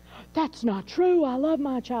 That's not true. I love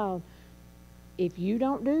my child. If you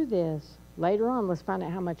don't do this, later on, let's find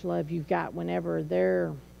out how much love you've got whenever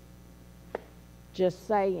they're just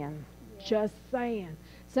saying. Yeah. Just saying.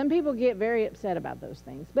 Some people get very upset about those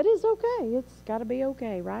things. But it's okay. It's got to be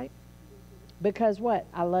okay, right? Because what?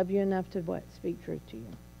 I love you enough to what? Speak truth to you.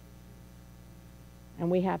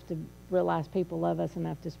 And we have to realize people love us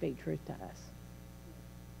enough to speak truth to us.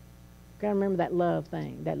 Got to remember that love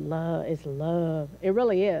thing. That love is love. It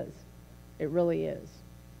really is. It really is.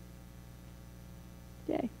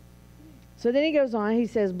 Okay. So then he goes on. He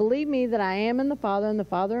says, believe me that I am in the Father and the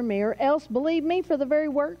Father in me, or else believe me for the very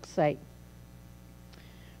work's sake.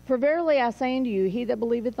 For verily I say unto you, he that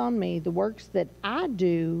believeth on me, the works that I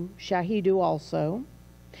do shall he do also.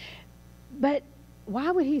 But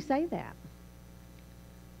why would he say that?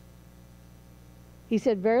 He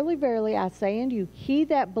said, verily, verily, I say unto you, he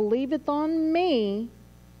that believeth on me,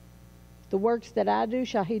 the works that I do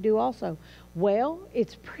shall he do also. Well,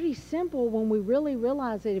 it's pretty simple when we really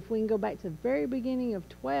realize it. If we can go back to the very beginning of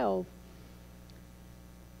 12,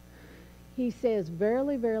 he says,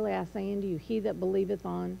 verily, verily, I say unto you, he that believeth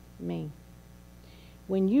on me.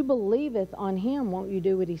 When you believeth on him, won't you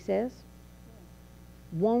do what he says?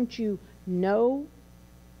 Won't you know?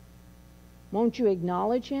 Won't you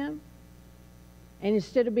acknowledge him? And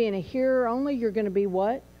instead of being a hearer only, you're going to be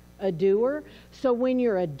what? a doer. So when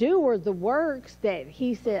you're a doer, the works that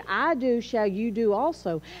he said, I do, shall you do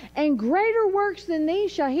also. And greater works than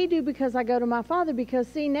these shall he do, because I go to my Father. Because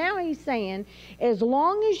see, now he's saying, as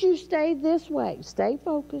long as you stay this way, stay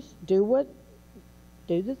focused, do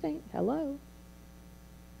the thing. Hello.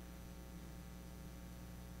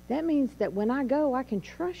 That means that when I go, I can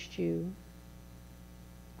trust you.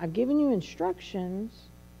 I've given you instructions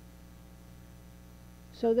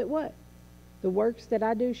so that what? The works that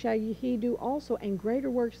I do shall he do also, and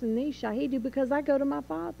greater works than these shall he do, because I go to my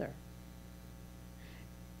Father.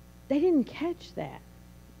 They didn't catch that,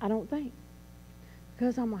 I don't think.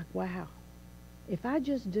 Because I'm like, wow, if I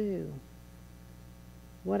just do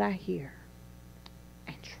what I hear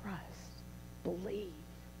and trust, believe,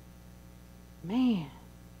 man,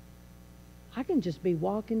 I can just be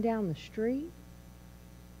walking down the street,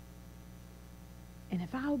 and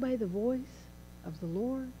if I obey the voice of the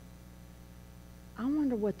Lord, I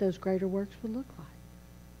wonder what those greater works would look like.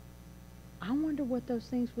 I wonder what those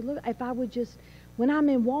things would look like. If I would just, when I'm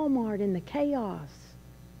in Walmart in the chaos,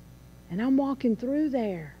 and I'm walking through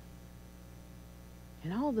there,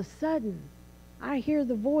 and all of a sudden, I hear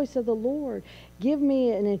the voice of the Lord give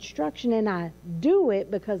me an instruction, and I do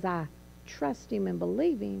it because I trust Him and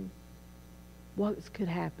believe Him, what could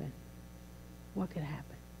happen? What could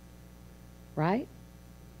happen? Right?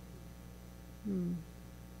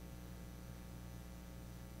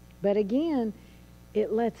 But again,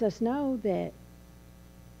 it lets us know that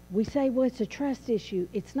we say, well, it's a trust issue.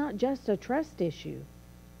 It's not just a trust issue.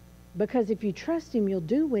 Because if you trust Him, you'll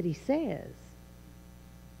do what He says.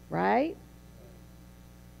 Right?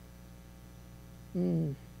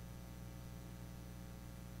 Yeah.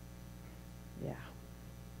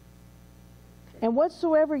 And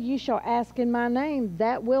whatsoever ye shall ask in my name,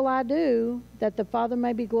 that will I do, that the Father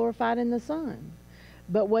may be glorified in the Son.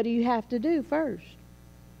 But what do you have to do first?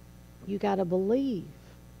 You got to believe.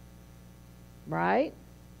 Right?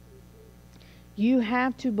 You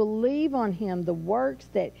have to believe on Him. The works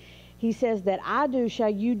that He says that I do shall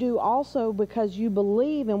you do also, because you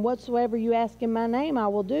believe, and whatsoever you ask in my name I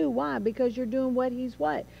will do. Why? Because you're doing what He's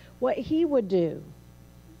what? What He would do.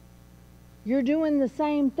 You're doing the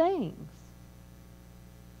same things.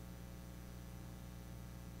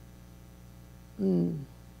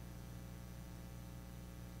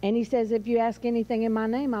 And He says, if you ask anything in my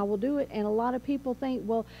name, I will do it. And a lot of people think,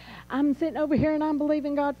 well, I'm sitting over here and I'm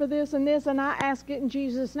believing God for this and this, and I ask it in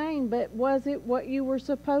Jesus' name. But was it what you were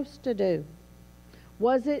supposed to do?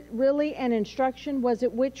 Was it really an instruction? Was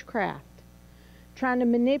it witchcraft? Trying to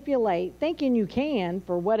manipulate, thinking you can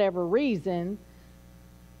for whatever reason.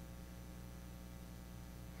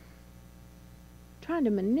 Trying to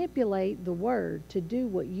manipulate the word to do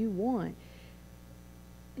what you want.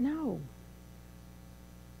 No.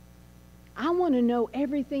 I want to know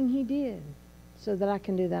everything He did so that I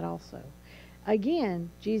can do that also. Again,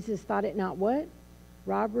 Jesus thought it not what?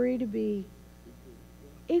 Robbery to be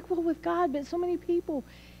equal with God. But so many people,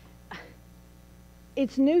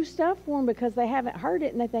 it's new stuff for them because they haven't heard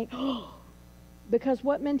it, and they think, oh, because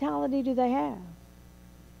what mentality do they have?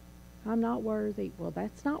 I'm not worthy. Well,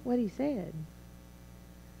 that's not what He said.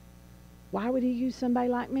 Why would He use somebody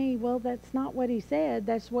like me? Well, that's not what He said.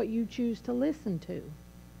 That's what you choose to listen to.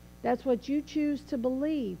 That's what you choose to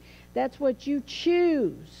believe. That's what you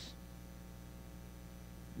choose.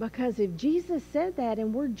 Because if Jesus said that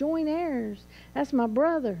and we're joint heirs, that's my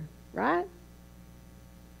brother, right?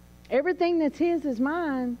 Everything that's His is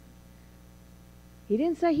mine. He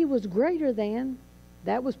didn't say He was greater than.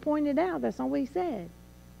 That was pointed out. That's not what He said.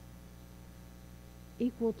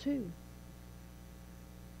 Equal to.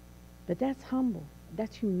 But that's humble.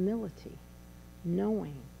 That's humility.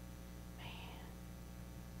 Knowing.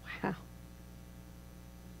 Wow.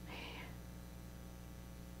 Man.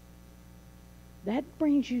 That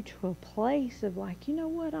brings you to a place of like, you know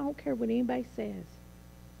what? I don't care what anybody says.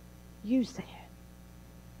 You say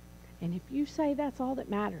it. And if you say that's all that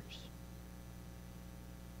matters.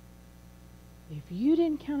 If you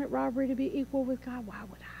didn't count it robbery to be equal with God, why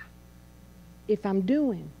would I? If I'm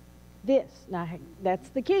doing this. Now, that's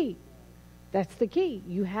the key. That's the key.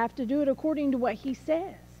 You have to do it according to what He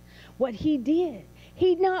says. What He did.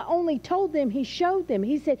 He not only told them, He showed them.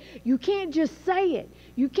 He said, you can't just say it.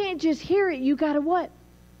 You can't just hear it. You got to what?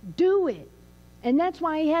 Do it. And that's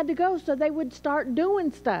why He had to go, so they would start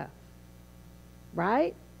doing stuff.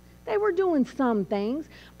 Right? They were doing some things,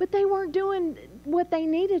 but they weren't doing what they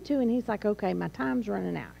needed to. And He's like, okay, my time's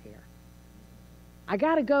running out here. I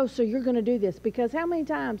got to go, so you're going to do this. Because how many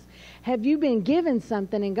times have you been given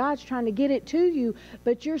something and God's trying to get it to you,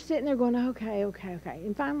 but you're sitting there going, okay.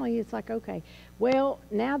 And finally it's like, okay, well,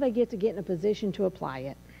 now they get in a position to apply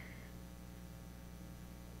it.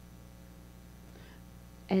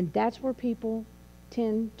 And that's where people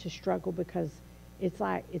tend to struggle, because it's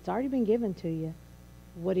like, it's already been given to you.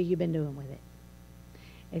 What have you been doing with it?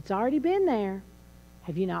 It's already been there.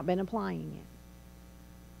 Have you not been applying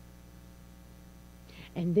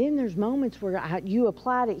it? And then there's moments where you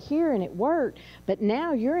applied it here and it worked, but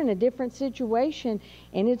now you're in a different situation,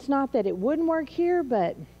 and it's not that it wouldn't work here,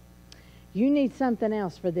 but you need something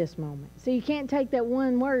else for this moment. So you can't take that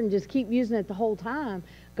one word and just keep using it the whole time.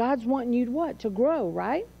 God's wanting you to what? To grow,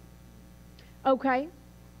 right? Okay.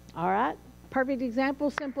 All right. Perfect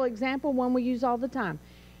example, simple example, one we use all the time.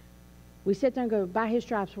 We sit there and go, by His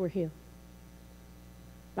stripes we're healed.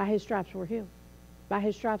 By His stripes we're healed. By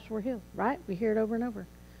His stripes we're healed, right? We hear it over and over.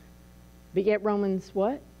 But yet Romans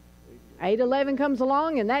what? 8:11 comes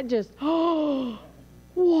along, and that just, oh,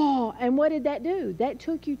 whoa. And what did that do? That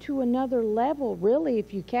took you to another level, really,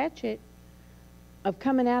 if you catch it, of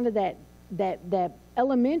coming out of that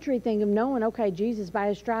elementary thing of knowing, okay, Jesus, by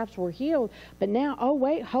His stripes we're healed. But now, oh,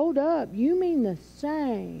 wait, hold up. You mean the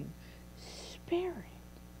same Spirit?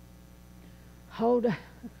 Wait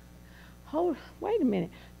a minute.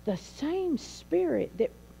 The same Spirit that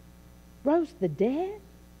rose the dead?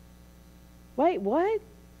 Wait, what?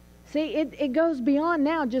 See, it goes beyond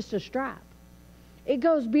now just a stripe. It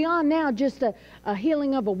goes beyond now just a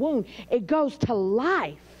healing of a wound. It goes to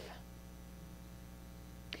life.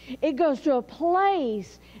 It goes to a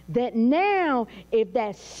place that now, if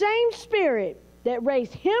that same Spirit that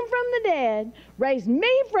raised Him from the dead, raised me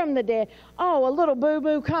from the dead, oh, a little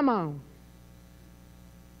boo-boo, come on.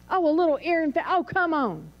 Oh, a little ear infection, oh, come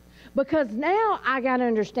on. Because now I got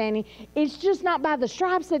understanding, it's just not by the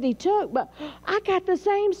stripes that He took, but I got the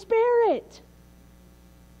same Spirit.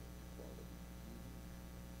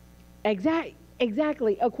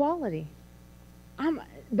 Exactly, equality.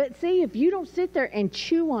 But see, if you don't sit there and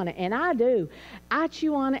chew on it, and I do, I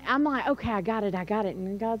chew on it, I'm like, okay, I got it. And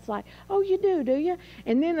then God's like, oh, you do you?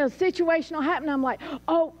 And then a situation will happen, I'm like,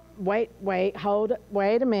 oh, wait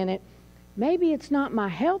a minute. Maybe it's not my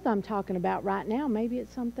health I'm talking about right now. Maybe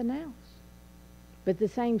it's something else. But the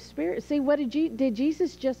same Spirit. See, did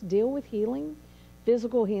Jesus just deal with healing,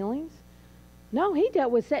 physical healings? No, He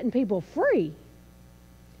dealt with setting people free.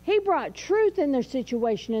 He brought truth in their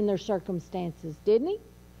situation, in their circumstances, didn't He?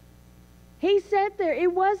 He sat there.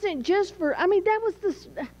 It wasn't just for, that was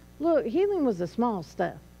look, healing was the small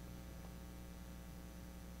stuff.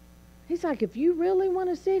 He's like, if you really want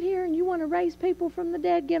to sit here and you want to raise people from the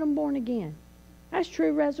dead, get them born again. That's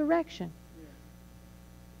true resurrection.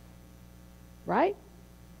 Right?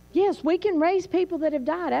 Yes, we can raise people that have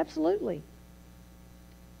died, absolutely.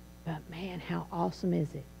 But man, how awesome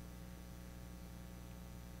is it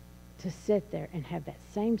to sit there and have that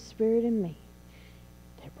same Spirit in me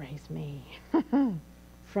that raised me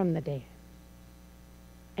from the dead.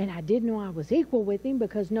 And I didn't know I was equal with Him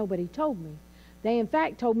because nobody told me. They, in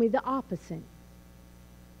fact, told me the opposite.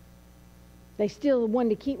 They still wanted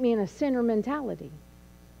to keep me in a sinner mentality.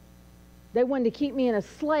 They wanted to keep me in a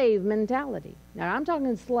slave mentality. Now, I'm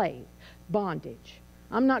talking slave, bondage.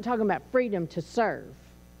 I'm not talking about freedom to serve.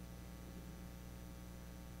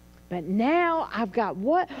 But now I've got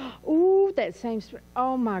what? Ooh, that same Spirit.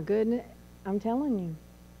 Oh, my goodness. I'm telling you.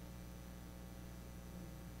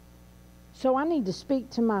 So I need to speak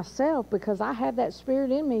to myself because I have that Spirit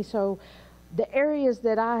in me. So the areas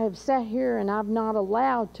that I have sat here and I've not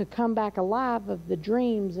allowed to come back alive of the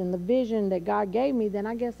dreams and the vision that God gave me, then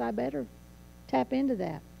I guess I better tap into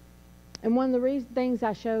that. And one of the things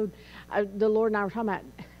I showed, the Lord and I were talking about,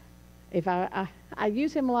 if I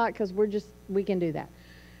use Him a lot because we can do that.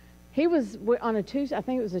 He was on a Tuesday, I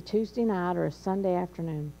think it was a Tuesday night or a Sunday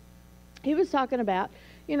afternoon. He was talking about,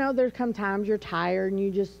 there's come times you're tired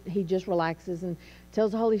and He just relaxes and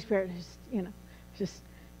tells the Holy Spirit,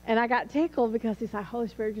 and I got tickled because He's like, Holy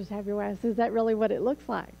Spirit, just have your way. I said, is that really what it looks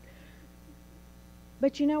like?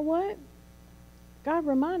 But you know what? God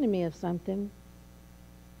reminded me of something.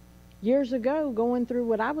 Years ago, going through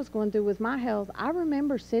what I was going through with my health, I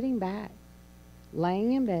remember sitting back,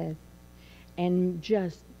 laying in bed, and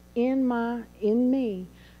just in me,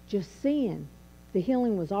 just seeing the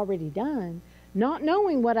healing was already done, not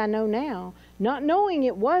knowing what I know now, not knowing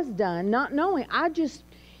it was done, not knowing. I just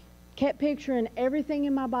kept picturing everything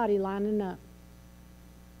in my body lining up.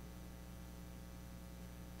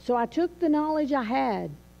 So I took the knowledge I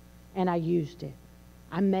had and I used it.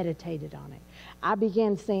 I meditated on it. I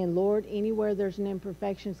began saying, Lord, anywhere there's an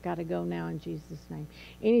imperfection, it's got to go now in Jesus' name.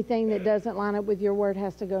 Anything that doesn't line up with your word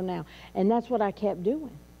has to go now. And that's what I kept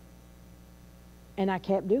doing. And I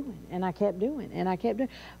kept doing, and I kept doing, and I kept doing.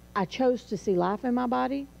 I chose to see life in my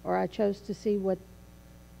body, or I chose to see what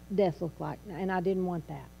death looked like, and I didn't want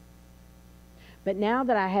that. But now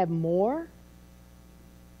that I have more,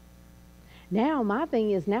 now my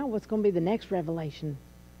thing is, now what's going to be the next revelation?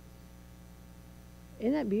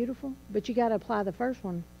 Isn't that beautiful? But you got to apply the first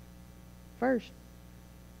one first.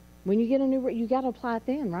 When you get a new, you got to apply it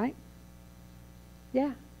then, right?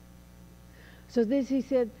 Yeah. So this, he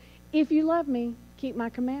said, if you love me, keep my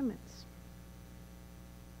commandments.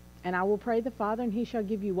 And I will pray the Father, and he shall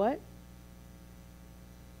give you what?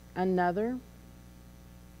 Another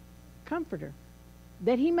comforter,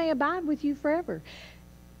 that he may abide with you forever.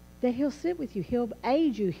 That he'll sit with you. He'll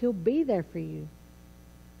aid you. He'll be there for you.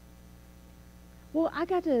 Well, I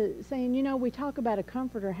got to saying, you know, we talk about a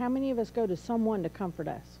comforter. How many of us go to someone to comfort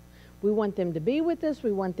us? We want them to be with us.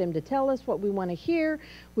 We want them to tell us what we want to hear.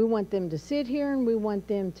 We want them to sit here, and we want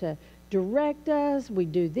them to direct us. We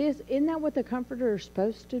do this. Isn't that what the comforter is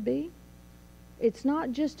supposed to be? It's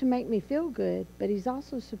not just to make me feel good, but he's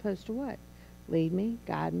also supposed to what? Lead me,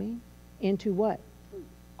 guide me into what?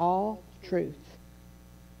 All truth.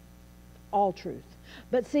 All truth.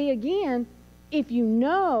 But see, again, if you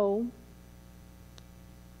know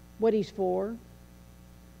what he's for,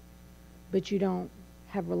 but you don't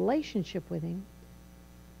have a relationship with him,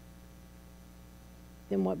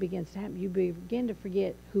 then what begins to happen? You begin to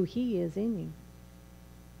forget who he is in you,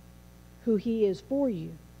 who he is for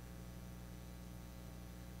you.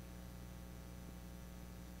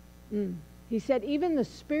 He said, even the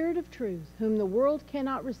Spirit of truth, whom the world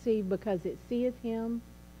cannot receive because it seeth him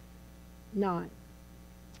not,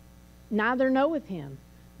 neither knoweth him,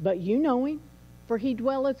 but you know him, for he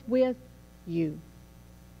dwelleth with you,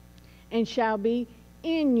 and shall be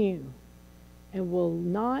in you, and will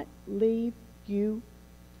not leave you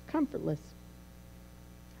comfortless.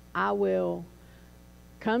 I will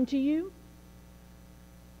come to you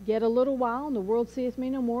yet a little while, and the world seeth me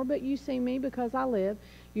no more, but you see me, because I live.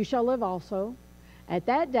 You shall live also. At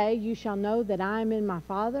that day you shall know that I am in my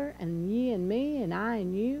Father, and ye in me, and I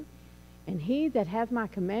in you. And he that hath my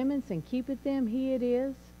commandments and keepeth them, he it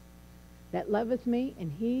is that loveth me,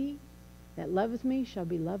 and he that loveth me shall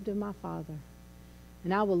be loved of my Father.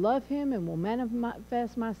 And I will love him, and will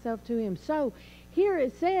manifest myself to him. So here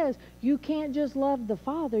it says you can't just love the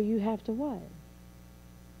Father, you have to what?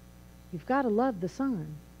 You've got to love the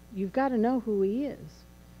Son. You've got to know who he is.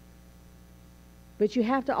 But you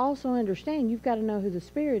have to also understand you've got to know who the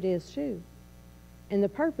Spirit is too, and the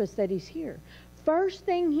purpose that he's here. First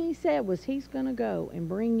thing he said was he's going to go and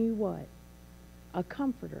bring you what? A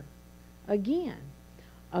comforter. Again,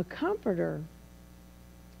 a comforter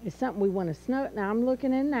is something we want to snuggle. Now I'm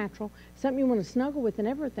looking in natural, something you want to snuggle with and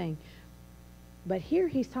everything. But here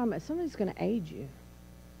he's talking about something that's going to aid you.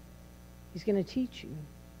 He's going to teach you.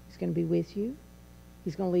 He's going to be with you.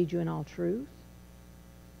 He's going to lead you in all truth.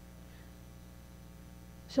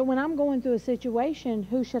 So when I'm going through a situation,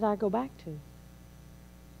 who should I go back to?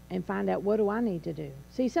 And find out, what do I need to do?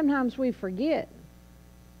 See, sometimes we forget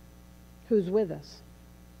who's with us,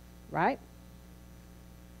 right?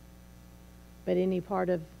 But any part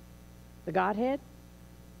of the Godhead?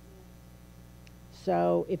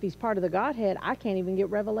 So if he's part of the Godhead, I can't even get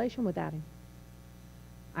revelation without him.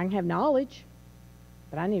 I can have knowledge,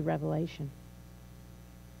 but I need revelation.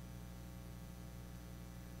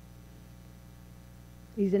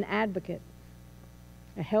 He's an advocate,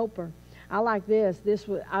 a helper. I like this. This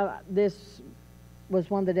was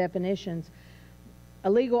one of the definitions. A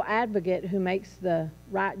legal advocate who makes the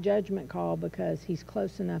right judgment call because he's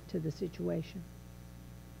close enough to the situation.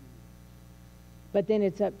 But then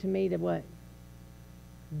it's up to me to what?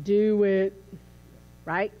 Do it.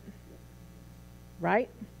 Right? Right?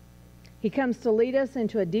 He comes to lead us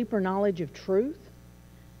into a deeper knowledge of truth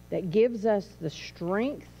that gives us the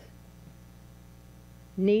strength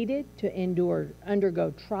needed to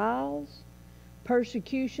undergo trials,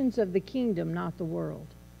 persecutions of the kingdom, not the world.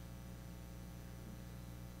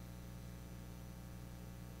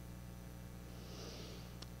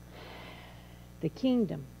 The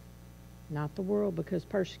kingdom, not the world, because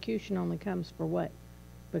persecution only comes for what?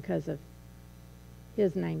 Because of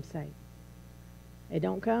his name's sake. It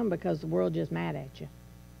don't come because the world's just mad at you.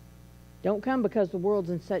 Don't come because the world's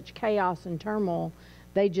in such chaos and turmoil,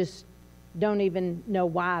 they just don't even know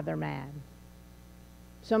why they're mad.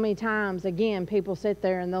 So many times, again, people sit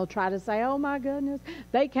there and they'll try to say, oh my goodness,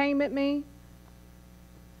 they came at me.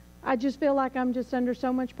 I just feel like I'm just under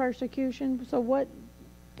so much persecution. So what,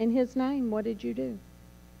 in his name, what did you do?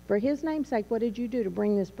 For his name's sake, what did you do to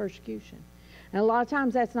bring this persecution? And a lot of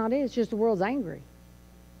times that's not it. It's just the world's angry.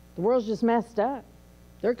 The world's just messed up.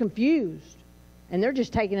 They're confused. And they're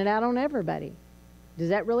just taking it out on everybody. Does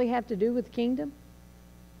that really have to do with the kingdom?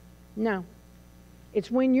 No. It's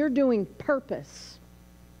when you're doing purpose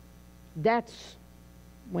That's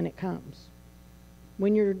when it comes.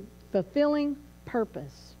 When you're fulfilling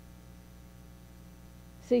purpose.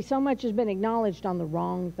 See, so much has been acknowledged on the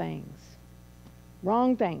wrong things.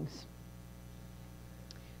 Wrong things.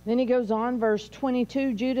 Then he goes on, verse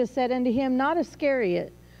 22, Judas said unto him, not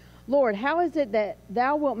Iscariot, Lord, how is it that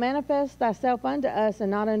thou wilt manifest thyself unto us and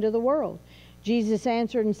not unto the world? Jesus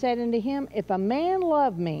answered and said unto him, if a man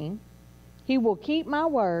love me, he will keep my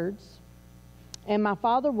words, and my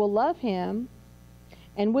Father will love him,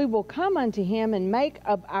 and we will come unto him and make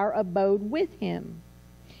up our abode with him.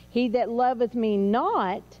 He that loveth me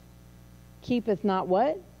not, keepeth not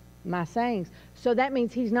what? My sayings. So that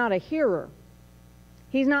means he's not a hearer.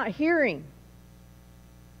 He's not hearing.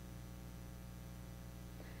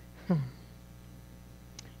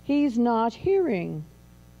 He's not hearing.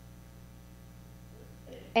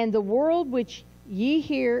 And the world which ye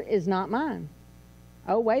hear is not mine.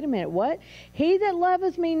 Oh, wait a minute, what? He that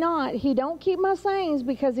loveth me not, he don't keep my sayings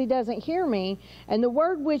because he doesn't hear me. And the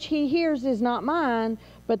word which he hears is not mine,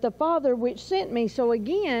 but the Father which sent me. So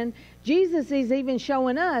again, Jesus is even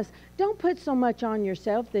showing us, don't put so much on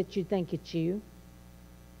yourself that you think it's you.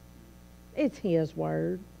 It's his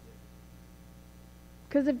word.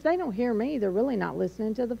 Because if they don't hear me, they're really not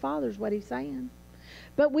listening to the Father's what he's saying.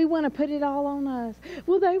 But we want to put it all on us.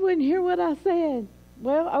 Well, they wouldn't hear what I said.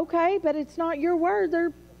 Well, okay, but it's not your word.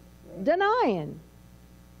 They're denying.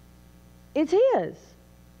 It's his.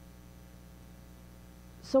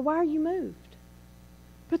 So why are you moved?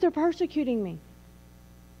 But they're persecuting me.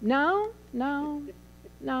 No.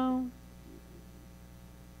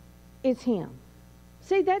 It's him.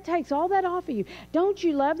 See, that takes all that off of you. Don't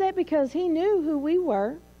you love that? Because he knew who we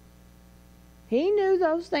were. He knew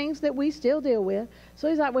those things that we still deal with. So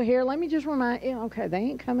he's like, well, here, let me just remind you, okay, they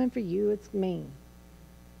ain't coming for you. It's me.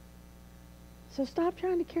 So stop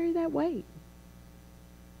trying to carry that weight.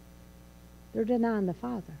 They're denying the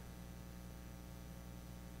Father.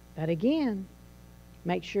 But again,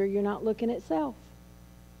 make sure you're not looking at self.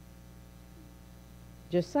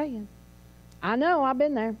 Just saying. I know, I've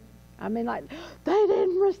been there. I mean, like, they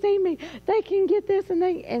didn't receive me. They can get this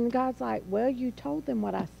and God's like, well, you told them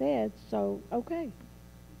what I said, so okay.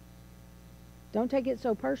 Don't take it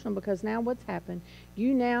so personal, because now what's happened?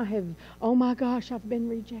 You now have, oh my gosh, I've been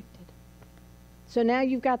rejected. So now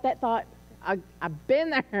you've got that thought, I've been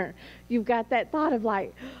there. You've got that thought of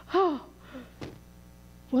like, oh,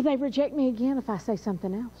 will they reject me again if I say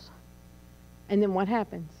something else? And then what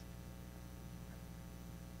happens?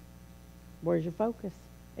 Where's your focus?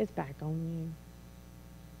 It's back on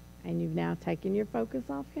you. And you've now taken your focus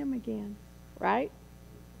off him again. Right?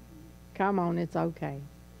 Come on, it's okay.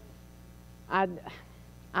 I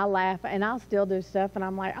laugh and I'll still do stuff and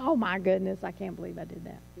I'm like, oh my goodness, I can't believe I did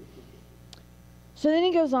that. So then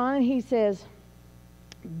he goes on and he says,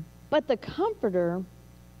 but the Comforter,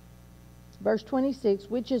 verse 26,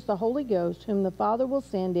 which is the Holy Ghost, whom the Father will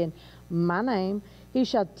send in my name, he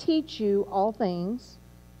shall teach you all things.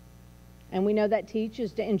 And we know that teach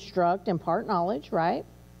is to instruct, impart knowledge, right?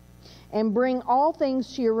 And bring all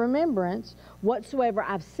things to your remembrance, whatsoever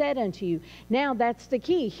I've said unto you. Now, that's the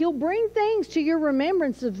key. He'll bring things to your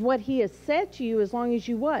remembrance of what he has said to you as long as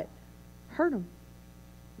you what? Heard him,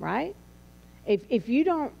 right? If you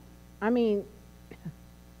don't,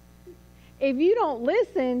 if you don't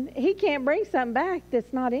listen, he can't bring something back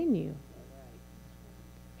that's not in you.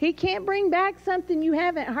 He can't bring back something you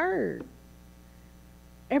haven't heard.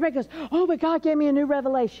 Everybody goes, oh, but God gave me a new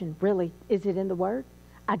revelation. Really? Is it in the Word?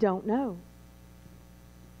 I don't know.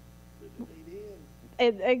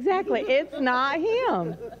 Exactly. It's not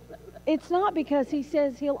him. It's not, because he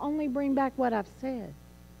says he'll only bring back what I've said.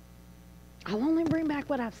 I'll only bring back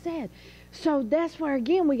what I've said. So that's where,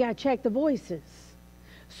 again, we got to check the voices.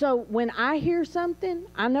 So when I hear something,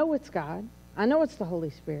 I know it's God. I know it's the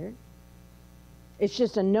Holy Spirit. It's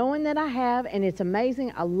just a knowing that I have, and it's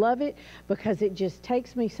amazing. I love it because it just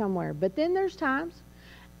takes me somewhere. But then there's times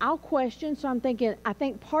I'll question, so I'm thinking, I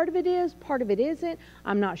think part of it is, part of it isn't.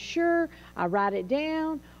 I'm not sure. I write it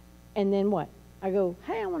down, and then what? I go,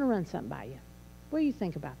 hey, I want to run something by you. What do you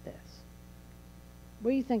think about this? What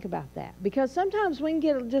do you think about that? Because sometimes we can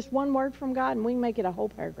get just one word from God, and we can make it a whole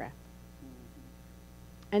paragraph.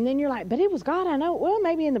 And then you're like, but it was God, I know. Well,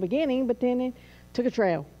 maybe in the beginning, but then it took a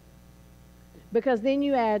trail. Because then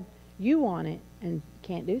you add you on it, and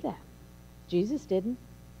can't do that. Jesus didn't.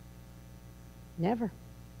 Never.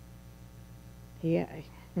 Yeah.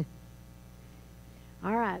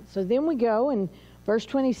 All right, so then we go, and verse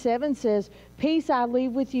 27 says, peace I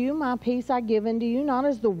leave with you, my peace I give unto you, not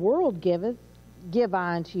as the world giveth, give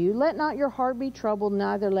I unto you. Let not your heart be troubled,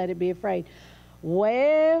 neither let it be afraid.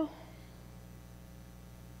 Well,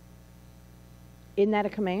 Isn't that a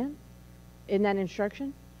command? Isn't that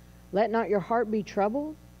instruction? Let not your heart be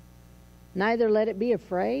troubled, neither let it be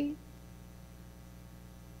afraid.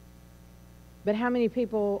 But how many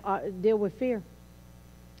people deal with fear?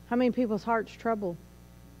 How many people's hearts troubled?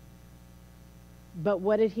 But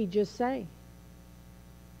what did he just say?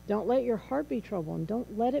 Don't let your heart be troubled, and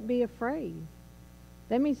don't let it be afraid.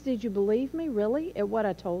 That means, did you believe me, really, at what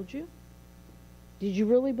I told you? Did you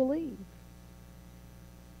really believe?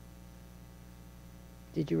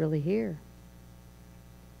 Did you really hear?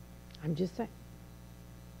 I'm just saying.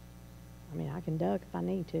 I mean, I can duck if I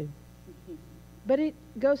need to. But it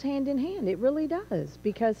goes hand in hand. It really does.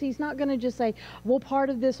 Because he's not going to just say, well, part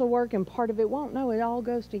of this will work and part of it won't. No, it all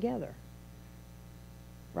goes together.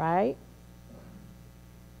 Right?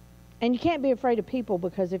 And you can't be afraid of people,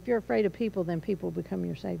 because if you're afraid of people, then people become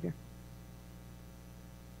your savior.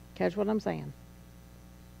 Catch what I'm saying?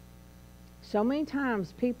 So many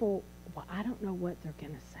times people, well, I don't know what they're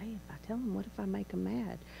going to say if I tell them. What if I make them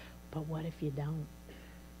mad? But what if you don't?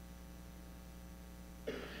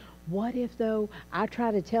 What if, though, I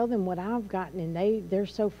try to tell them what I've gotten and they're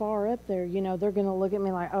so far up there, you know, they're going to look at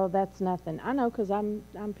me like, oh, that's nothing. I know, because I'm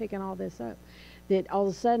picking all this up. That all of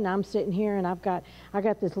a sudden I'm sitting here and I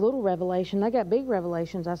got this little revelation. They got big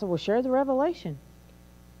revelations. I said, well, share the revelation.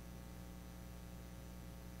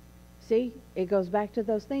 See, it goes back to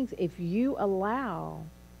those things. If you allow,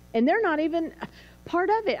 and they're not even part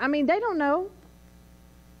of it. I mean, they don't know.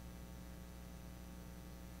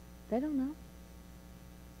 They don't know.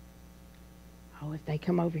 Oh, if they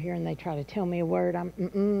come over here and they try to tell me a word,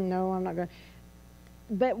 no, I'm not going to.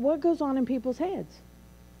 But what goes on in people's heads?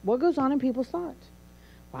 What goes on in people's thoughts?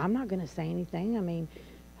 Well, I'm not going to say anything. I mean,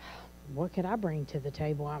 what could I bring to the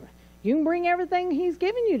table? You can bring everything he's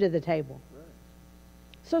given you to the table. Right.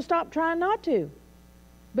 So stop trying not to.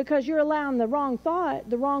 Because you're allowing the wrong thought,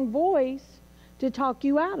 the wrong voice to talk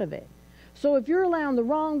you out of it. So if you're allowing the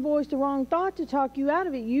wrong voice, the wrong thought to talk you out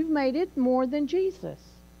of it, you've made it more than Jesus.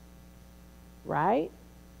 Right?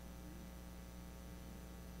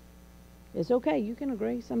 It's okay. You can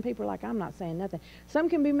agree. Some people are like, I'm not saying nothing. Some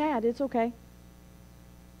can be mad. It's okay.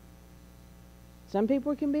 Some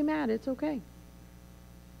people can be mad. It's okay.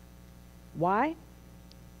 Why?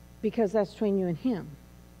 Because that's between you and him.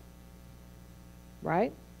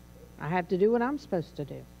 Right? I have to do what I'm supposed to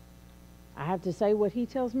do. I have to say what he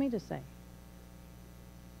tells me to say.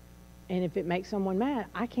 And if it makes someone mad,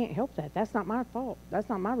 I can't help that. That's not my fault. That's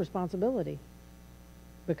not my responsibility.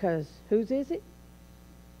 Because whose is it?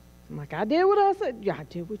 I'm like, I did what I said. Yeah, I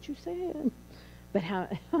did what you said. But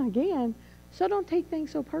again, so don't take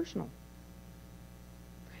things so personal.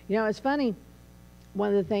 You know, it's funny. One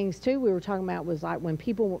of the things, too, we were talking about was like when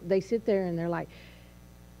people, they sit there and they're like,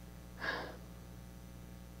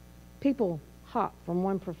 people hop from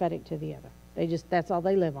one prophetic to the other. That's all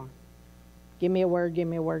they live on. Give me a word, give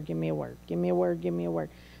me a word, give me a word. Give me a word, give me a word.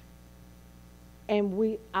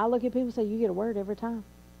 And I look at people and say, you get a word every time.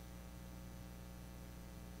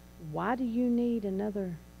 Why do you need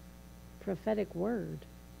another prophetic word?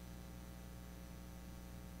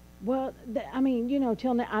 Well, I mean, you know,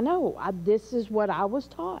 till now, I know this is what I was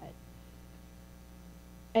taught.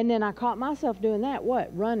 And then I caught myself doing that.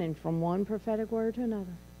 What? Running from one prophetic word to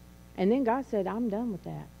another. And then God said, I'm done with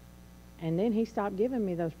that. And then he stopped giving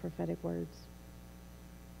me those prophetic words.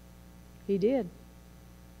 He did.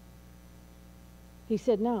 He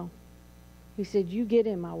said, no. He said, you get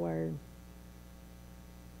in my word.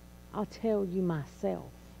 I'll tell you myself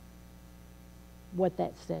what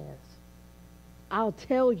that says. I'll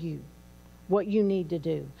tell you what you need to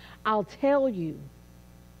do. I'll tell you.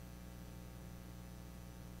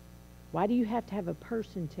 Why do you have to have a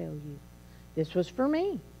person tell you? This was for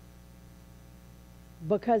me.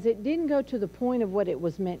 Because it didn't go to the point of what it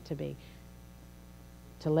was meant to be.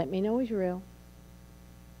 To let me know he's real.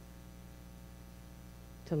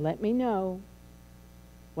 To let me know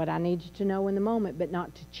what I needed to know in the moment, but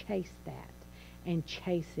not to chase that and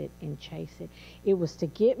chase it and chase it. It was to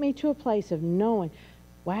get me to a place of knowing,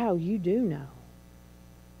 wow, you do know.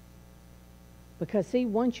 Because see,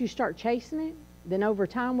 once you start chasing it, then over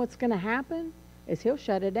time what's going to happen is he'll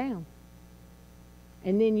shut it down.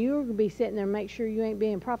 And then you're going to be sitting there and make sure you ain't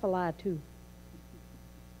being prophe-lied to.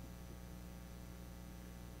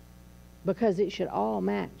 Because it should all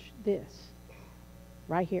match this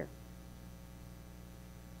right here.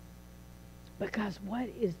 Because what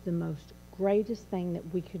is the most greatest thing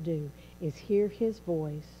that we could do is hear his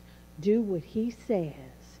voice, do what he says.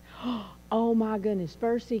 Oh my goodness,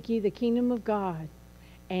 first seek ye the kingdom of God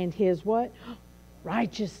and his what?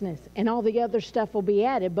 Righteousness. And all the other stuff will be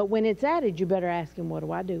added. But when it's added, you better ask him, what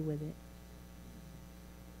do I do with it?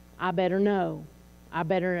 I better know.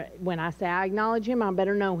 When I say I acknowledge him, I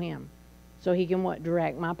better know him. So he can what?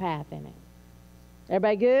 Direct my path in it.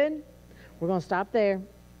 Everybody good? We're going to stop there.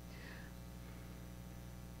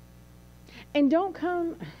 And don't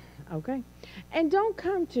come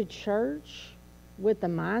to church with the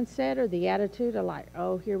mindset or the attitude of like,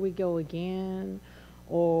 oh, here we go again.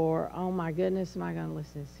 Or, oh my goodness, am I going to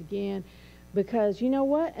listen to this again? Because you know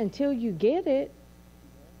what? Until you get it,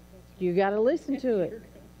 you got to listen to it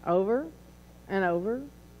over and over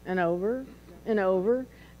and over and over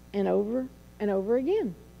and over and over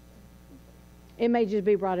again. It may just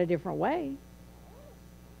be brought a different way,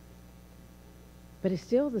 but it's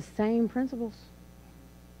still the same principles.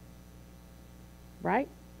 Right?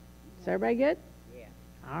 Is everybody good? Yeah.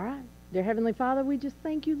 All right. Dear Heavenly Father, we just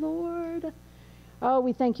thank you, Lord. Oh,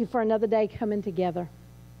 we thank you for another day coming together.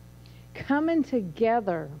 Coming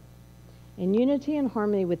together in unity and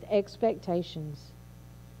harmony with expectations.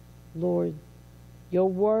 Lord, your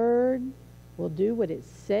word will do what it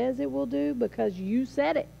says it will do because you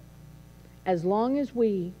said it. As long as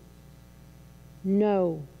we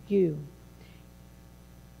know you,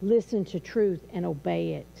 listen to truth and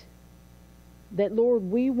obey it. That, Lord,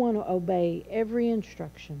 we want to obey every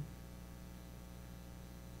instruction.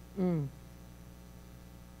 And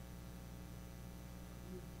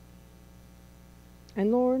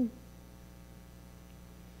Lord,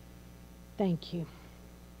 thank you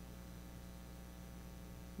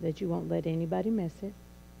that you won't let anybody miss it.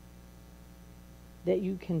 That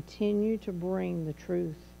you continue to bring the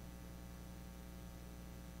truth.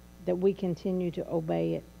 That we continue to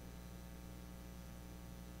obey it.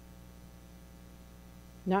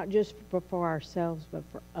 Not just for ourselves, but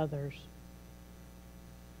for others.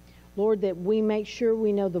 Lord, that we make sure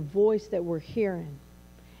we know the voice that we're hearing.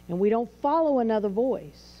 And we don't follow another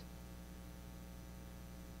voice.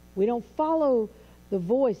 We don't follow the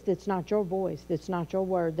voice that's not your voice, that's not your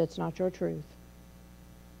word, that's not your truth.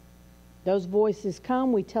 Those voices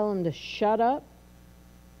come, we tell them to shut up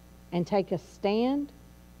and take a stand.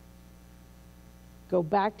 Go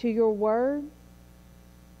back to your word.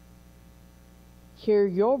 Hear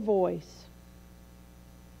your voice.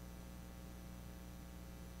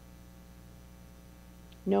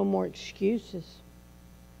 No more excuses.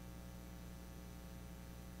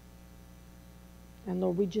 And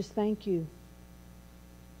Lord, we just thank you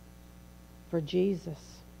for Jesus.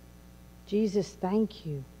 Jesus, thank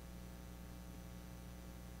you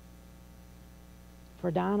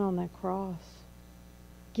for dying on that cross,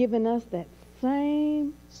 giving us that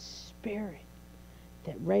same Spirit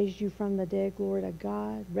that raised you from the dead, glory to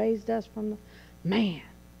God, raised us from the... Man,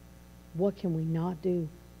 what can we not do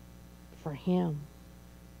for Him?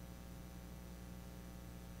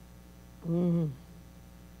 And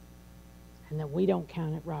that we don't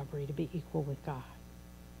count it robbery to be equal with God.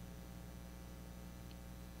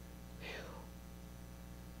 Whew.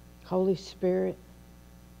 Holy Spirit,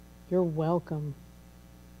 you're welcome.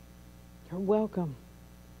 You're welcome.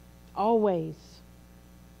 Always.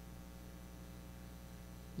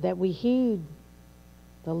 That we heed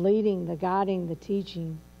the leading, the guiding, the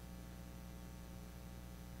teaching,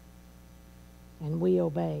 and we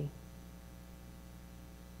obey.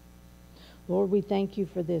 Lord, we thank you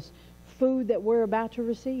for this food that we're about to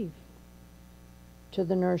receive to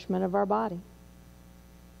the nourishment of our body.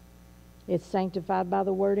 It's sanctified by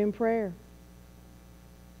the word and prayer.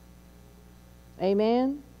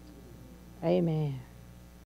 Amen. Amen.